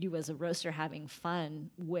you as a roaster having fun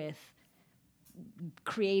with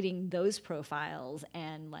creating those profiles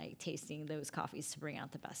and like tasting those coffees to bring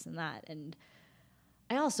out the best in that. And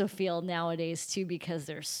I also feel nowadays too, because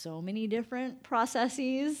there's so many different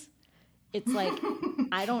processes, it's like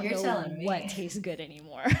I don't You're know telling what me. tastes good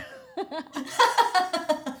anymore.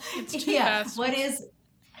 It's too Yeah. fast. What is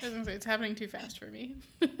I was gonna say it's happening too fast for me.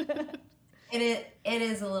 it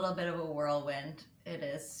is a little bit of a whirlwind. It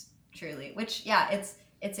is truly, which, yeah,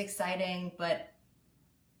 it's exciting, but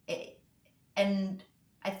it and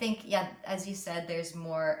I think, yeah, as you said, there's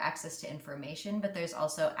more access to information, but there's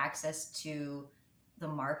also access to the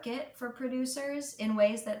market for producers in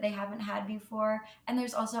ways that they haven't had before. And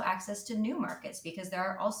there's also access to new markets because there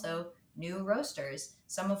are also new roasters,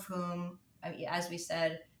 some of whom, as we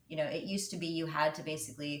said, it used to be you had to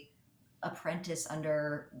basically apprentice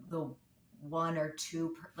under the one or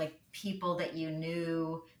two like people that you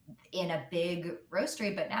knew in a big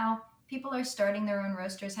roastery, but now people are starting their own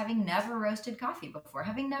roasters, having never roasted coffee before,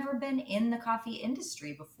 having never been in the coffee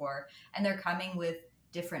industry before, and they're coming with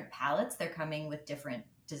different palates, they're coming with different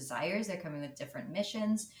desires, they're coming with different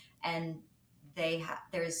missions, and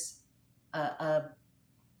there's a,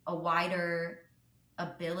 a wider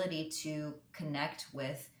ability to connect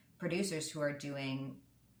with producers who are doing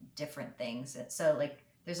different things. So like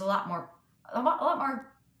there's a lot more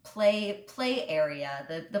play area.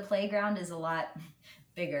 The playground is a lot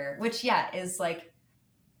bigger, which, yeah, is like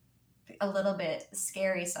a little bit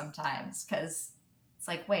scary sometimes because it's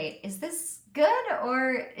like, wait, is this good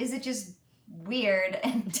or is it just weird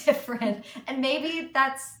and different? And maybe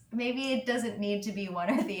it doesn't need to be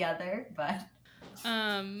one or the other, but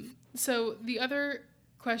So the other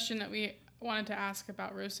question that we wanted to ask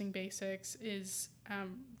about roasting basics is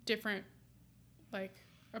different like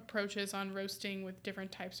approaches on roasting with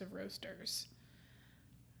different types of roasters.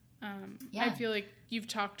 I yeah. feel like you've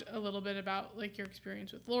talked a little bit about like your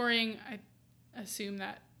experience with Loring. I assume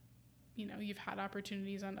that you've had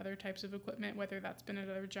opportunities on other types of equipment, whether that's been at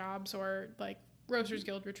other jobs or like Roasters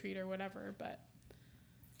Guild retreat or whatever. But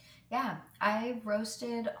Yeah, I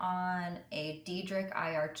roasted on a Diedrich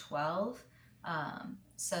IR12.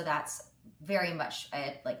 So that's very much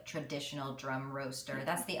a like traditional drum roaster.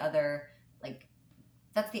 yeah, Like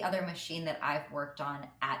that's the other machine that I've worked on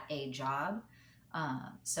at a job.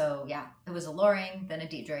 So yeah, it was a Loring, then a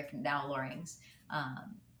Diedrich, now Loring's.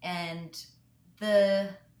 And the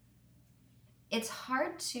it's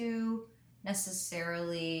hard to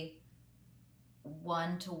necessarily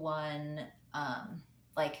one to one,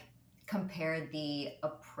 like compare the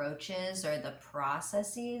approaches or the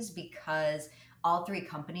processes because all three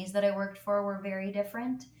companies that I worked for were very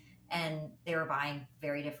different, and they were buying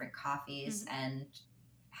very different coffees mm-hmm. and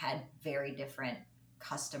had very different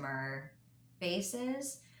customer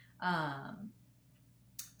bases.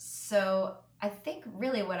 So I think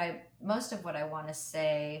really most of what I want to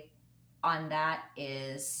say on that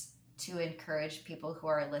is to encourage people who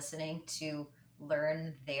are listening to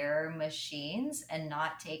learn their machines and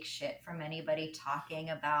not take shit from anybody talking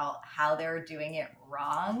about how they're doing it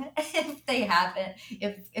wrong if they haven't,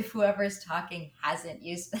 if whoever's talking hasn't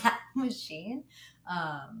used that machine.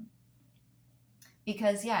 um,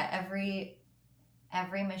 because yeah, every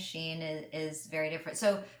machine is very different.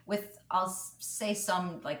 So with, I'll say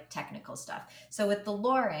some like technical stuff. So with the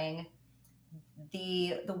loring,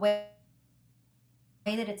 the way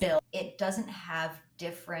that it's built, it doesn't have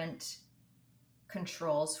different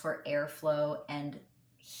controls for airflow and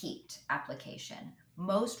heat application.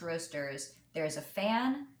 Most roasters, there's a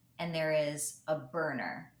fan and there is a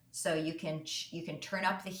burner. So you can turn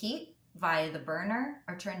up the heat via the burner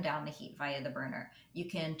or turn down the heat via the burner. You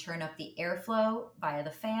can turn up the airflow via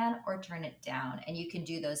the fan or turn it down, and you can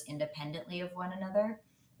do those independently of one another.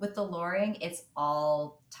 With the loring, it's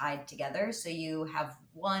all tied together, so you have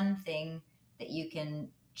one thing that you can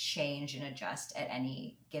change and adjust at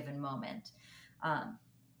any given moment. Um,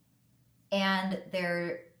 and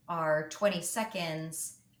there are 20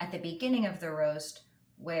 seconds at the beginning of the roast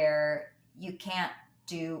where you can't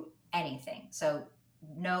do anything. So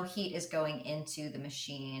no heat is going into the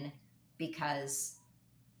machine because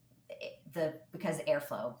because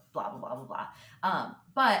airflow, blah blah blah blah blah.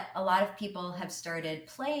 But a lot of people have started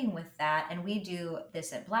playing with that, and we do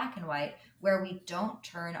this at Black and White, where we don't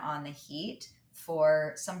turn on the heat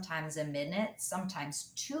for sometimes a minute,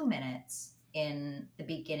 sometimes 2 minutes in the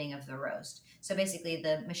beginning of the roast. So basically,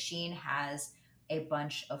 the machine has a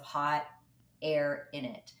bunch of hot air in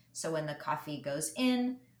it. So when the coffee goes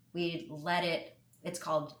in, we let it. It's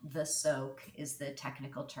called the soak, is the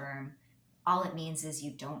technical term. All it means is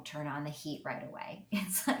you don't turn on the heat right away.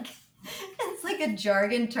 It's like a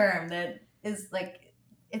jargon term that is like,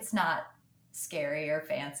 it's not scary or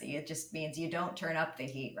fancy. It just means you don't turn up the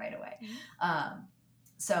heat right away.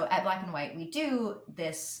 So at Black and White, we do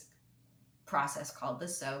this process called the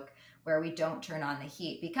soak, where we don't turn on the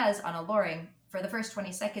heat because on a loring, for the first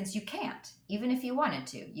 20 seconds, you can't. Even if you wanted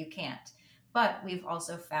to, you can't. But we've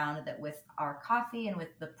also found that with our coffee and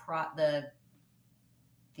with the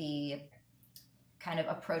kind of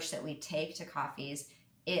approach that we take to coffees,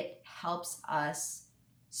 it helps us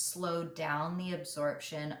slow down the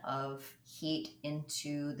absorption of heat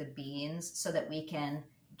into the beans so that we can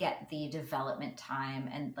get the development time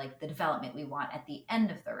and like the development we want at the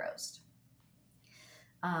end of the roast.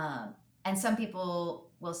 And some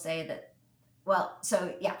people will say that, well,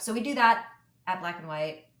 so yeah, so we do that at Black and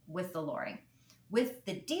White with the loring. With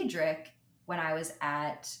the Diedrich, when I was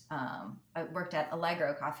I worked at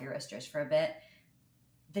Allegro Coffee Roasters for a bit,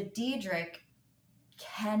 the Diedrich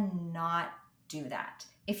cannot do that.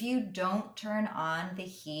 If you don't turn on the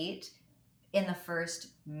heat in the first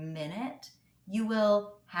minute, you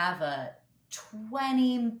will have a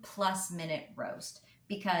 20 plus minute roast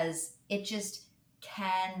because it just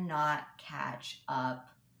cannot catch up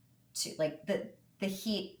to, like, the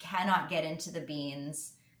heat cannot get into the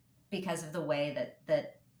beans because of the way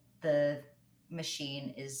that the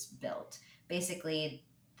machine is built. Basically,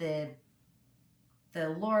 the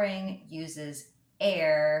loring uses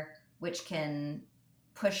air, which can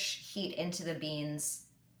push heat into the beans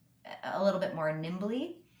a little bit more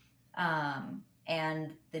nimbly.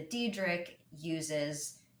 And the Diedrich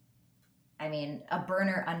uses, a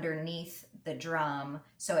burner underneath the drum.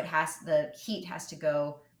 So the heat has to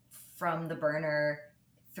go from the burner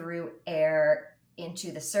through air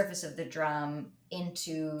into the surface of the drum,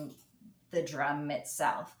 into the drum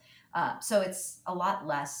itself. So it's a lot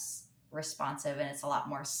less responsive and it's a lot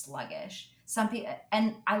more sluggish. Some people,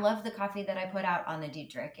 and I love the coffee that I put out on the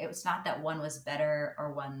Diedrich. It was not that one was better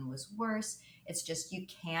or one was worse. It's just you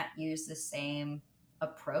can't use the same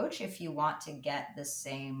approach if you want to get the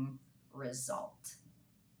same result.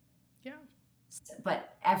 Yeah.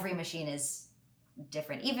 But every machine is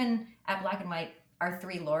different. Even at Black and White, our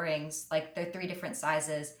 3 lorings, like they're 3 different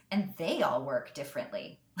sizes and they all work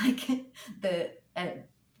differently. Like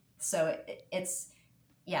so it's,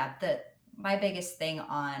 yeah, my biggest thing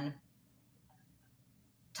on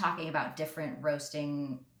talking about different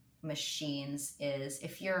roasting machines is,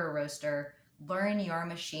 if you're a roaster, learn your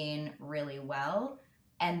machine really well,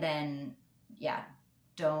 and then yeah,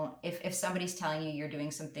 don't, if somebody's telling you you're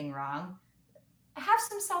doing something wrong, have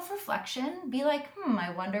some self-reflection. Be like,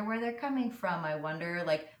 I wonder where they're coming from. I wonder,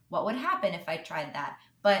 like, what would happen if I tried that.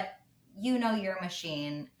 But you know your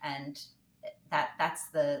machine, and that's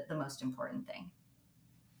the most important thing.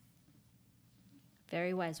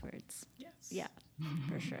 Very wise words. Yes. Yeah,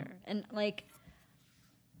 for sure. And like,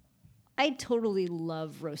 I totally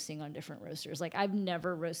love roasting on different roasters. Like I've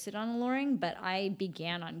never roasted on a Loring, but I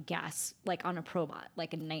began on gas, like on a Probot,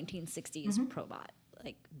 like a 1960s Probot.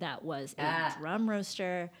 Like that was a Yeah. drum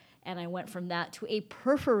roaster. And I went from that to a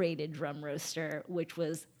perforated drum roaster, which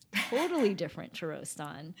was totally different to roast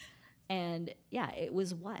on. And yeah, it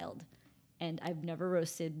was wild. And I've never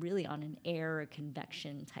roasted really on an air or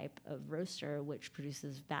convection type of roaster, which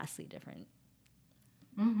produces vastly different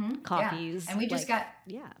coffees. And we just like, got,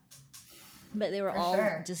 yeah. But they were for all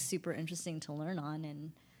sure. just super interesting to learn on.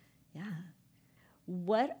 And yeah.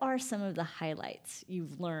 What are some of the highlights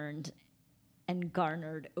you've learned and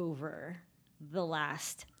garnered over the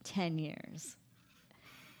last 10 years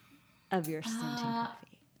of your stint in coffee?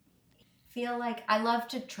 Feel like I love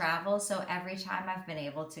to travel, so every time I've been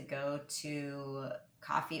able to go to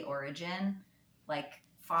coffee origin, like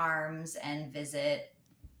farms and visit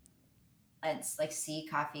and like see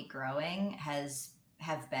coffee growing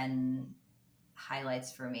have been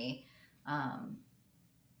highlights for me. Um,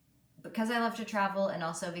 because I love to travel and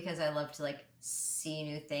also because I love to like see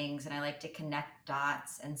new things and I like to connect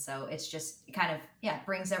dots. And so it's just kind of, yeah,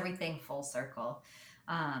 brings everything full circle.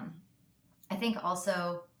 Um, I think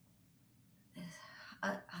also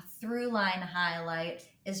a through line highlight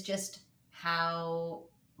is just how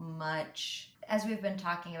much, as we've been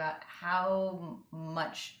talking about, how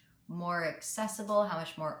much more accessible, how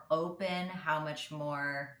much more open, how much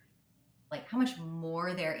more like how much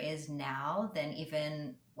more there is now than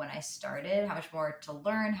even when I started, how much more to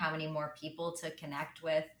learn, how many more people to connect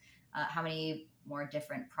with, how many more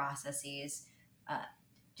different processes. Uh,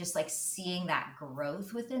 just like seeing that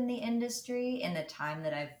growth within the industry in the time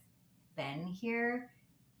that I've been here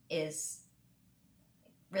is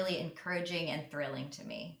really encouraging and thrilling to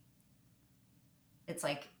me. It's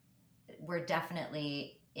like we're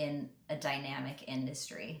definitely in a dynamic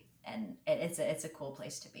industry and it's a cool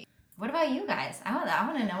place to be. What about you guys? I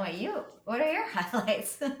want to know what are your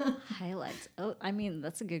highlights? Highlights. Oh, I mean,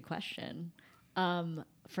 that's a good question.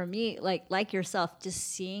 For me, like yourself, just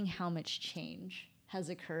seeing how much change has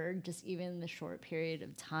occurred just even in the short period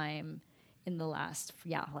of time in the last,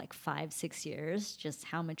 yeah, like 5-6 years, just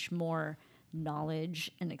how much more knowledge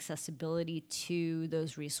and accessibility to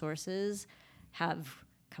those resources have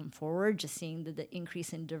come forward, just seeing the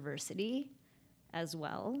increase in diversity as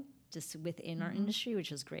well, just within our industry,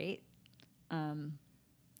 which is great.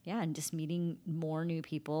 Yeah, and just meeting more new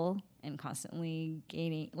people and constantly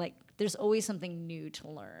gaining, like there's always something new to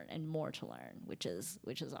learn and more to learn, which is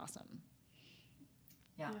awesome.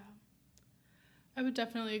 Yeah. I would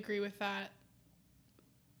definitely agree with that.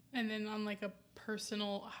 And then on like a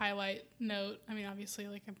personal highlight note, I mean, obviously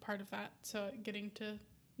like I'm part of that. So getting to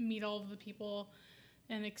meet all of the people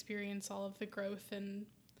and experience all of the growth and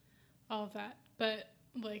all of that. But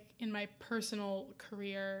like in my personal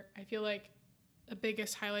career, I feel like the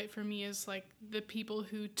biggest highlight for me is like the people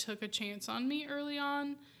who took a chance on me early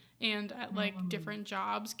on and at like different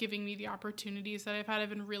jobs, giving me the opportunities that I've had. I've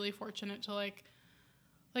been really fortunate to like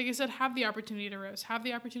I said, have the opportunity to roast, have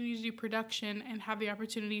the opportunity to do production, and have the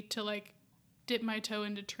opportunity to like dip my toe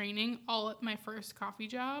into training all at my first coffee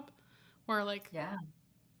job, or like Yeah.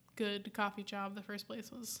 good coffee job. The first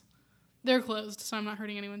place was, they're closed, so I'm not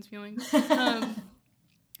hurting anyone's feelings.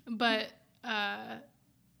 But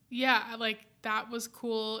yeah, like that was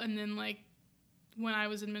cool. And then like when I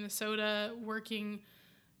was in Minnesota working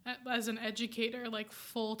as an educator, like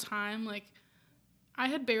full time, like I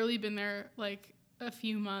had barely been there like a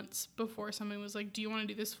few months before someone was like, do you want to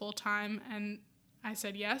do this full time? And I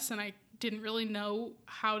said yes, and I didn't really know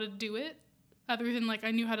how to do it other than like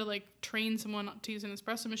I knew how to like train someone to use an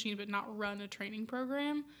espresso machine but not run a training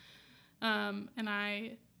program. And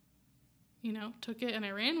I took it and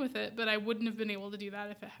I ran with it, but I wouldn't have been able to do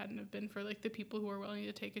that if it hadn't have been for like the people who were willing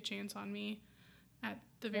to take a chance on me at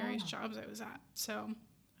the various jobs I was at. So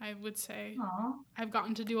I would say Aw. I've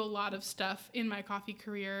gotten to do a lot of stuff in my coffee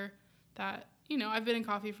career that, I've been in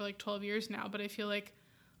coffee for like 12 years now, but I feel like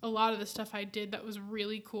a lot of the stuff I did that was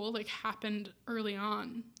really cool, like happened early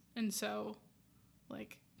on. And so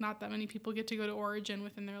like not that many people get to go to Origin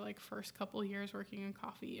within their like first couple years working in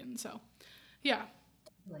coffee. And so, yeah,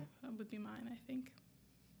 Really. that would be mine, I think.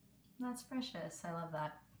 That's precious. I love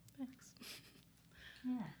that. Thanks.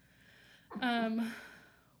 Yeah.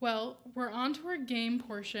 Well, we're on to our game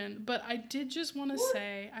portion, but I did just want to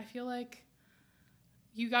say, I feel like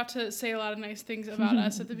you got to say a lot of nice things about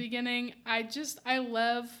us at the beginning. I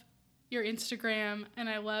love your Instagram, and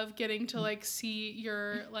I love getting to like see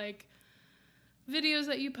your like videos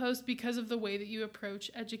that you post because of the way that you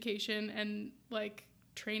approach education and like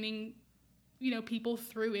training, people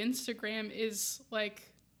through Instagram is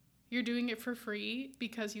like, you're doing it for free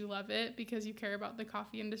because you love it, because you care about the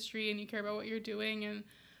coffee industry and you care about what you're doing. And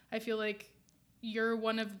I feel like you're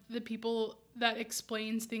one of the people that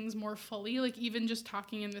explains things more fully. Like even just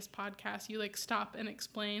talking in this podcast, you like stop and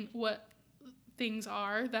explain what things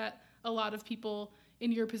are that a lot of people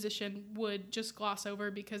in your position would just gloss over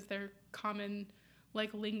because they're common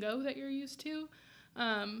like lingo that you're used to.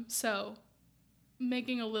 So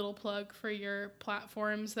making a little plug for your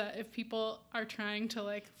platforms, that if people are trying to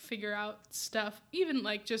like figure out stuff, even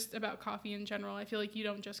like just about coffee in general, I feel like you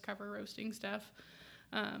don't just cover roasting stuff.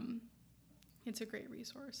 It's a great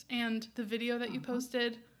resource. And the video that you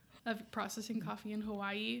posted of processing coffee in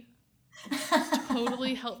Hawaii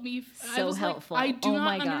totally helped me. So I was helpful. like, I do Oh not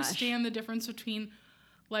my gosh. understand the difference between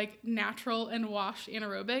like natural and washed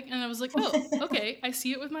anaerobic. And I was like, oh, okay, I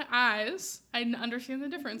see it with my eyes. I understand the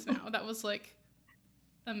difference now. That was like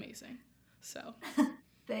amazing. So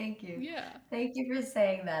Thank you. yeah. Thank you for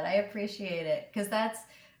saying that. I appreciate it because that's,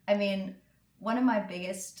 I mean, one of my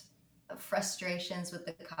biggest frustrations with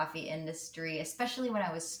the coffee industry, especially when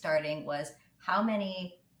I was starting, was how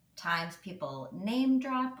many times people name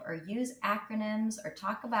drop or use acronyms or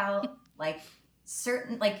talk about like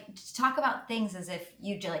certain, like talk about things as if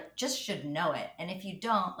you like just should know it. And if you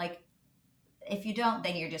don't,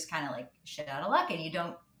 then you're just kind of like shit out of luck, and you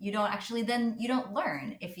don't actually, then you don't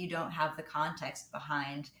learn if you don't have the context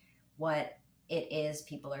behind what it is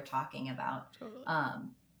people are talking about. Totally.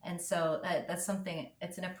 And so that's something,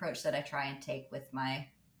 it's an approach that I try and take with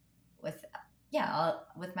with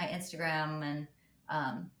with my Instagram, and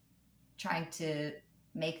trying to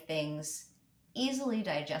make things easily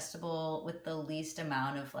digestible with the least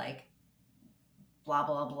amount of like blah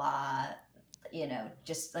blah blah,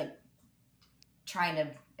 just like trying to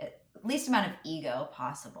least amount of ego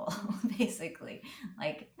possible. Basically,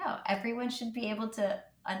 like, no, everyone should be able to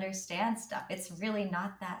understand stuff. It's really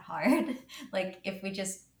not that hard. Like if we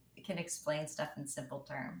just can explain stuff in simple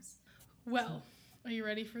terms. Well, are you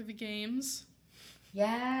ready for the games?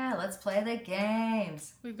 Yeah, let's play the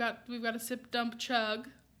games. We've got a sip, dump, chug,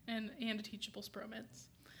 and a teachable spromance.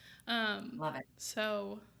 Love it.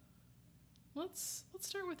 So let's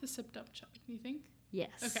start with the sip, dump, chug. You think?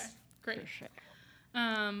 Yes. Okay, great. For sure.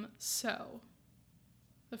 So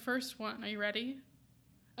the first one, are you ready?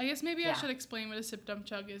 I guess maybe I should explain what a sip, dump,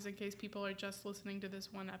 chug is in case people are just listening to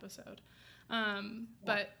this one episode.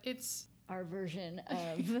 But it's our version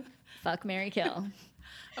of fuck, marry, kill.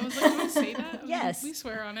 I was like, do I say that? Yes. We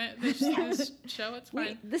swear on it. This show, it's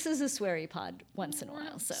fine. This is a sweary pod once in a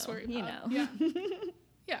while, so Sweary you pod. know. Yeah.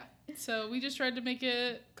 Yeah. So we just tried to make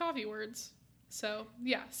it coffee words. So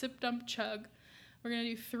yeah, sip, dump, chug. We're gonna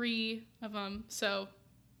do 3 of them. So,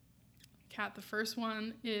 Kat, the first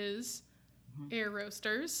one is air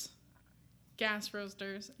roasters, gas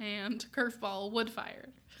roasters, and curveball wood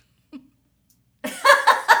fired.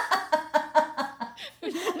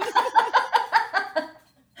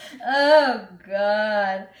 Oh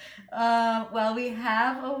God. Well, we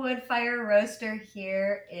have a wood fire roaster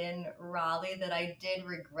here in Raleigh that I did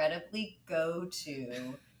regrettably go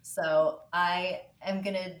to. So I am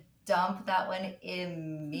gonna dump that one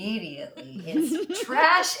immediately. It's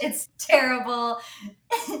trash. It's terrible.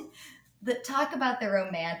 Talk about the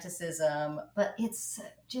romanticism, but it's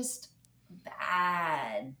just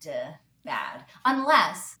bad. Bad.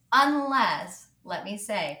 Unless, let me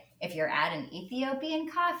say, if you're at an Ethiopian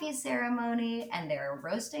coffee ceremony and they're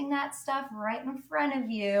roasting that stuff right in front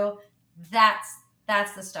of you, that's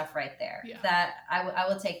the stuff right there. Yeah. That I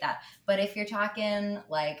will take that. But if you're talking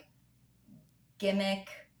like gimmick,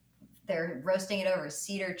 they're roasting it over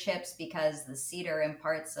cedar chips because the cedar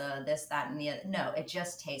imparts this, that, and the other. No, it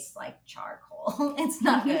just tastes like charcoal. It's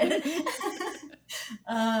not good.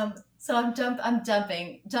 So I'm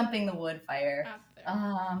dumping the wood fire.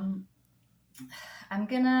 I'm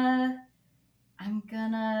gonna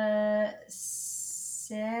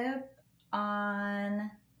sip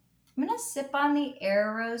on. I'm gonna sip on the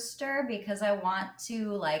air roaster because I want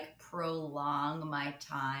to like prolong my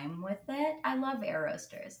time with it. I love air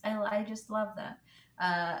roasters. I just love them.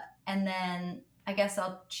 And then I guess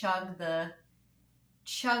I'll chug the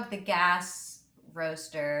gas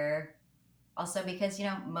roaster. Also because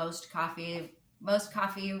most coffee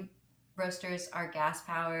roasters are gas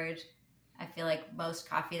powered. I feel like most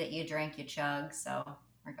coffee that you drink you chug. So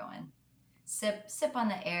we're going sip on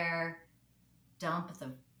the air, dump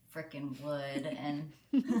the freaking wood, and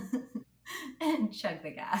and chug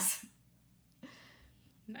the gas.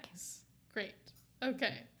 Nice. Great.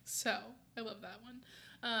 Okay. So I love that one.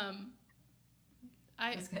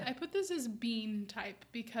 I put this as bean type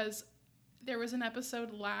because there was an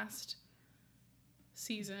episode last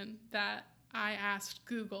season that I asked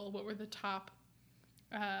Google what were the top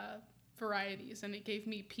varieties, and it gave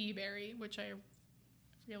me pea berry, which I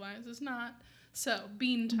realize is not. So,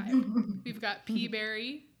 bean type. We've got pea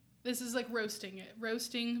berry. This is like roasting it.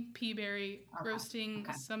 Roasting pea berry, roasting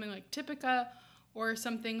Okay. something like Typica, or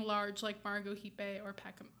something large like Margot-Hipe or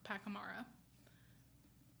Pacamara.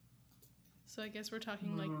 So I guess we're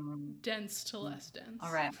talking like dense to less dense.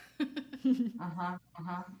 All right.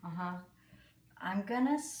 I'm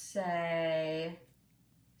gonna say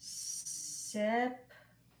sip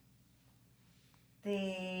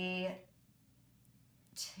the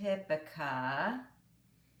Typica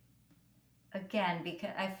again because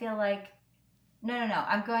I feel like no.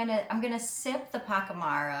 I'm gonna sip the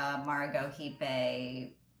Pacamara Margot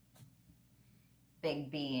Hipe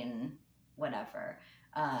Big Bean whatever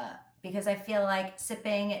because I feel like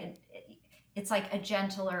sipping it's like a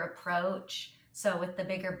gentler approach. So with the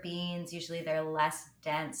bigger beans, usually they're less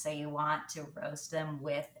dense, so you want to roast them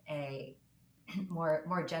with a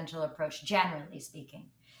more gentle approach, generally speaking.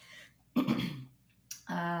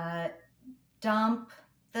 uh, Dump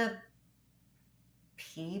the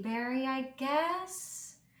pea berry, I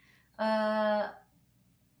guess, uh,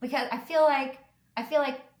 because I feel like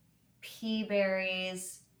pea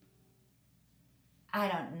berries. I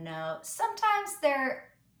don't know. Sometimes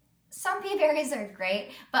some pea berries are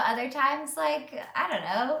great, but other times, like I don't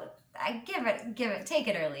know, I give it, take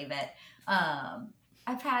it or leave it.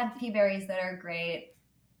 I've had pea berries that are great,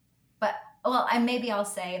 but well, I maybe I'll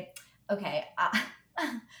say, okay,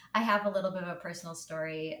 I have a little bit of a personal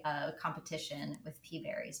story competition with pea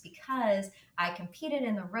berries because I competed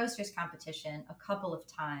in the roasters competition a couple of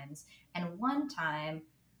times, and one time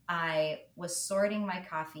I was sorting my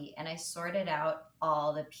coffee and I sorted out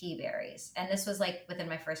all the pea berries, and this was like within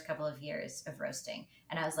my first couple of years of roasting,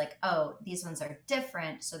 and I was like, oh, these ones are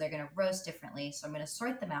different, so they're going to roast differently, so I'm going to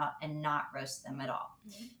sort them out and not roast them at all.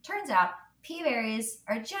 Mm-hmm. Turns out pea berries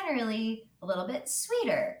are generally a little bit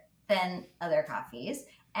sweeter than other coffees.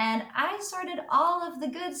 And I sorted all of the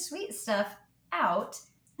good sweet stuff out.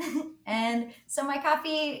 And so my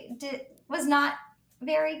coffee was not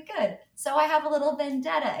very good. So I have a little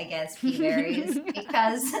vendetta against pea berries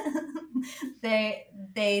because they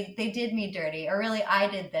did me dirty, or really I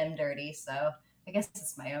did them dirty. So I guess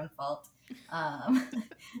it's my own fault.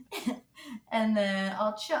 And then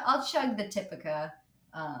I'll chug the Typica.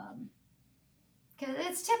 Because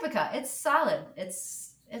it's Typica. It's solid.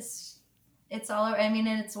 It's all. I mean,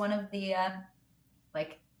 and it's one of the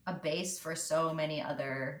like a base for so many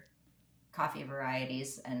other coffee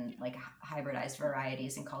varieties and like hybridized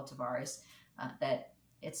varieties and cultivars that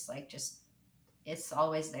it's like just it's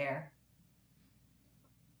always there.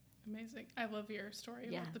 Amazing. I love your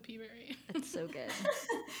story about the pea berry. It's so good.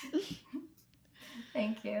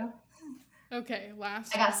 Thank you. Okay,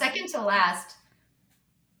 last. I got second to last.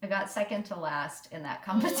 I got second to last in that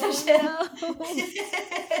competition. Oh,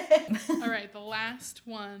 no. All right, the last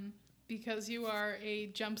one, because you are a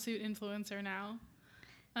jumpsuit influencer now.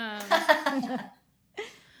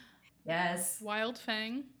 Yes. Wild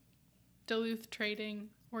Fang, Duluth Trading,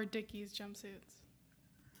 or Dickies jumpsuits?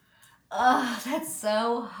 Oh, that's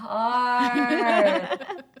so hard.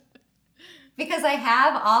 Because I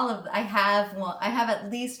have I have at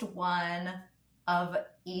least one of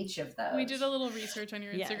each of those. We did a little research on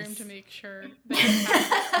your Instagram to make sure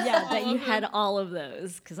that you had all of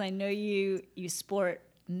those, because I know you sport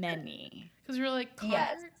many. Because we were like, Carhartt?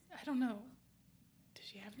 Yes. I don't know. Did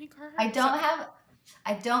she have any Carhartt? I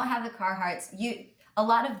don't have the Carhartts. A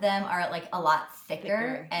lot of them are like a lot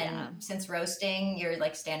thicker and since roasting, you're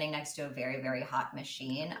like standing next to a very, very hot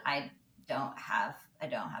machine. I don't have the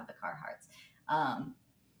Carhartts.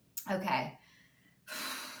 Okay.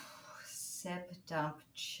 Sip, dump,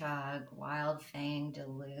 chug, Wild Fang,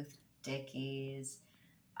 Duluth, Dickies.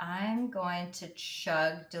 I'm going to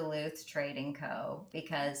chug Duluth Trading Co.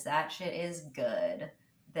 because that shit is good.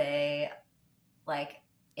 They like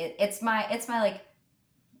it's my like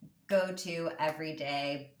go-to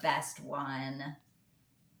everyday best one.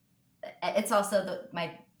 It's also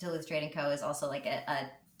my Duluth Trading Co. is also like a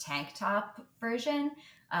tank top version,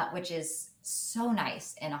 which is so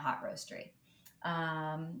nice in a hot roastery.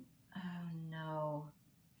 Oh no.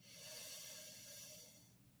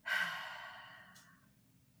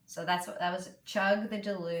 So that was chug the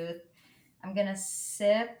Duluth. I'm gonna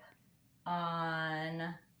sip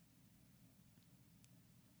on.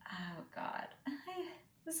 Oh God,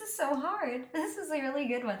 this is so hard. This is a really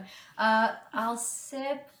good one. I'll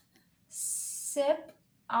sip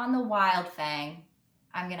on the Wild Fang.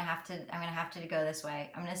 I'm gonna have to go this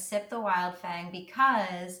way. I'm gonna sip the Wild Fang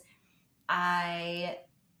because I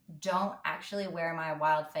don't actually wear my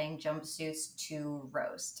Wild Fang jumpsuits to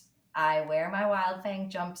roast. I wear my Wild Fang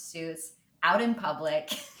jumpsuits out in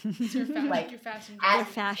public. It's your Like, your fashion They're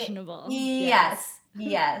choice. fashionable. Yes,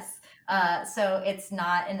 yes. So it's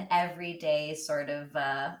not an everyday sort of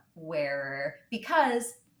wearer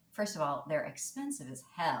because, first of all, they're expensive as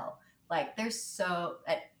hell. Like they're so,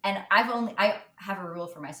 and I have a rule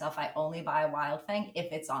for myself. I only buy Wild Fang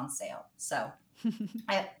if it's on sale. So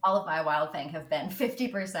all of my Wild Fang have been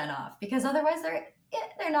 50% off because otherwise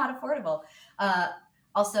they're not affordable. Uh,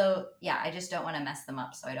 Also, yeah, I just don't want to mess them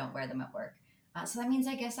up, so I don't wear them at work. So that means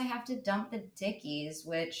I guess I have to dump the Dickies,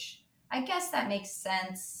 which I guess that makes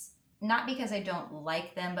sense. Not because I don't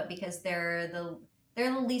like them, but because they're the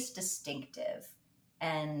least distinctive.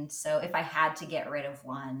 And so if I had to get rid of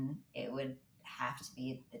one, it would have to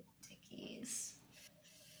be the Dickies.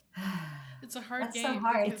 It's a hard That's so game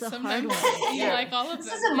hard. because It's a hard sometimes one. you Yeah. like all of This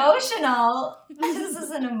them. is emotional. This is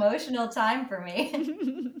an emotional time for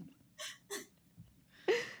me.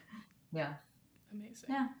 Yeah. Amazing.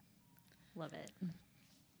 Yeah. Love it.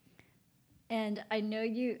 And I know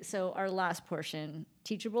so our last portion,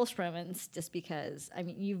 teachable spremens, just because, I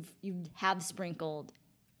mean, you have sprinkled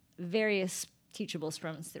various teachable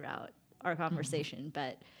spremens throughout our conversation,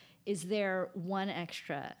 but is there one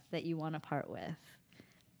extra that you want to part with?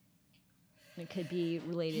 It could be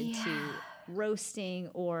related to roasting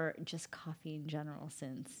or just coffee in general,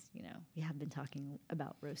 since, we have been talking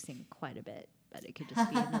about roasting quite a bit, but it could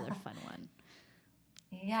just be another fun one.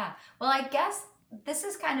 Yeah. Well, I guess this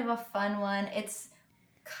is kind of a fun one. It's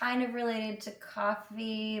kind of related to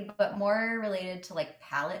coffee, but more related to like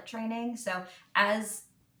palate training. So as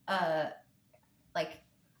uh like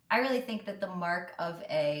I really think that the mark of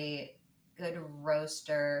a good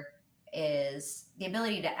roaster is the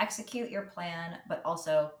ability to execute your plan, but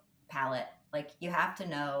also palate. Like you have to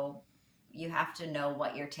know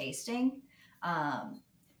what you're tasting. Um,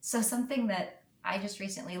 so something that I just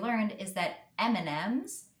recently learned is that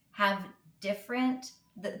M&Ms have different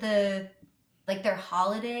the like their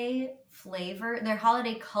holiday flavor, their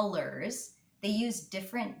holiday colors. They use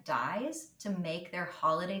different dyes to make their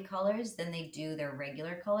holiday colors than they do their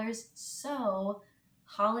regular colors. So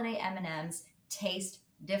holiday M&Ms taste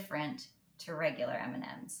different to regular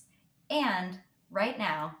M&Ms. And right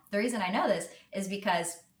now, the reason I know this is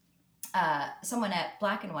because someone at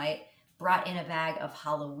Black and White brought in a bag of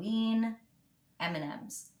Halloween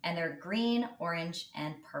M&Ms, and they're green, orange,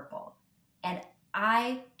 and purple. And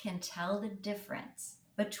I can tell the difference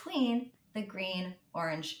between the green,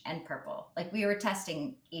 orange, and purple. Like we were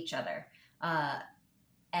testing each other,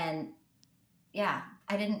 and yeah,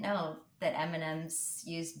 I didn't know that M&Ms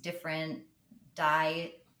use different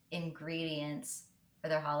dye ingredients for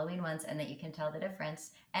their Halloween ones, and that you can tell the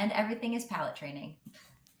difference. And everything is palate training.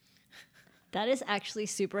 That is actually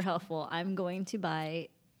super helpful. I'm going to buy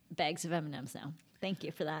bags of M&Ms now. Thank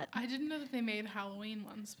you for that. I didn't know that they made Halloween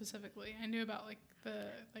ones specifically. I knew about like the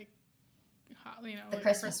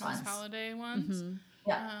Christmas ones. holiday ones. Mm-hmm.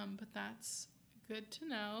 Yeah. But that's good to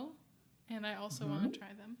know, and I also want to try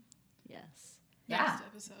them. Yes. Yeah. Next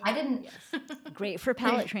episode. I didn't. Yes. Great for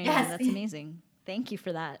palate training. Yes. That's amazing. Thank you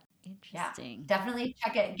for that. Interesting. Yeah, definitely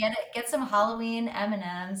check it. Get some Halloween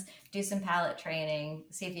M&Ms. Do some palate training.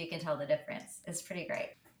 See if you can tell the difference. It's pretty great.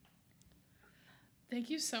 Thank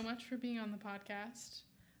you so much for being on the podcast.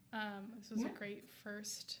 This was a great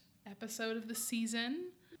first episode of the season.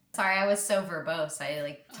 Sorry, I was so verbose.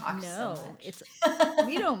 I talked so much.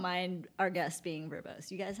 We don't mind our guests being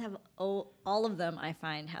verbose. You guys have all of them. I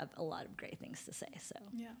find have a lot of great things to say. So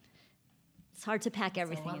yeah, it's hard to pack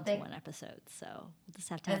everything into one episode. So we'll just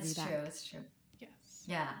have to have you back. It's true. yes,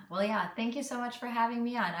 Yeah. Well, yeah. Thank you so much for having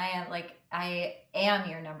me on. I am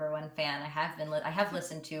your number one fan. I have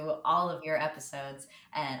listened to all of your episodes,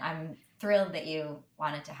 and I'm thrilled that you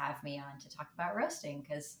wanted to have me on to talk about roasting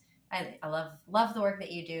because I love the work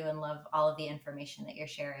that you do and love all of the information that you're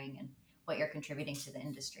sharing and what you're contributing to the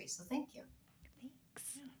industry. So thank you.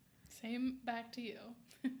 Thanks. yeah. Same back to you.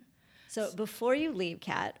 So before you leave,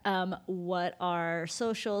 Kat, what are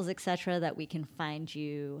socials, etc., that we can find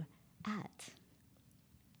you at?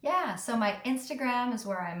 Yeah, so my Instagram is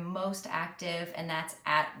where I'm most active, and that's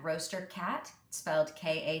at RoasterCat, spelled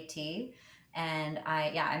K-A-T. And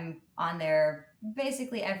I'm on there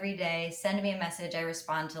basically every day. Send me a message. I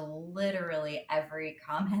respond to literally every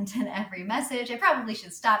comment and every message. I probably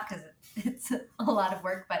should stop because it's a lot of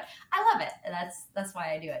work, but I love it. And that's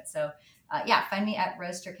why I do it. So find me at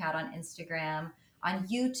RoasterCat on Instagram. On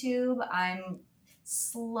YouTube, I'm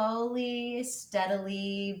slowly,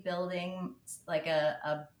 steadily building like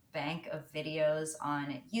a bank of videos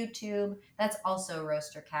on YouTube. That's also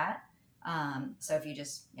Roaster Cat. So if you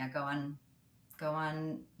just go on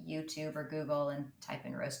YouTube or Google and type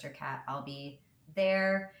in Roaster Cat, I'll be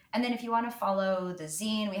there. And then if you want to follow the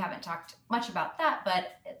zine, we haven't talked much about that,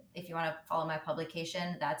 but if you want to follow my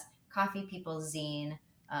publication, that's Coffee People Zine,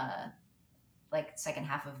 like second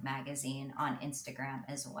half of magazine on Instagram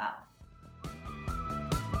as well.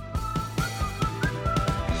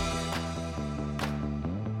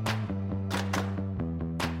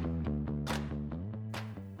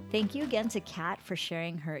 Thank you again to Kat for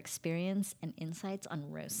sharing her experience and insights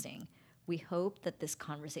on roasting. We hope that this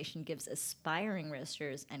conversation gives aspiring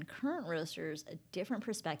roasters and current roasters a different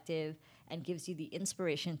perspective and gives you the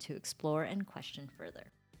inspiration to explore and question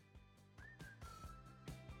further.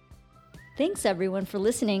 Thanks everyone for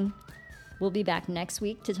listening. We'll be back next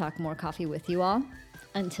week to talk more coffee with you all.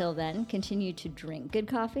 Until then, continue to drink good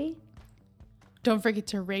coffee. Don't forget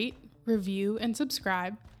to rate, review, and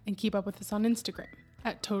subscribe, and keep up with us on Instagram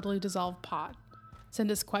at Totally Dissolved Pod. Send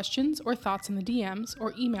us questions or thoughts in the DMs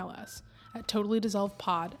or email us at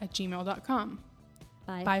totallydissolvedpod@gmail.com.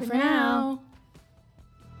 Bye Bye for for now. now.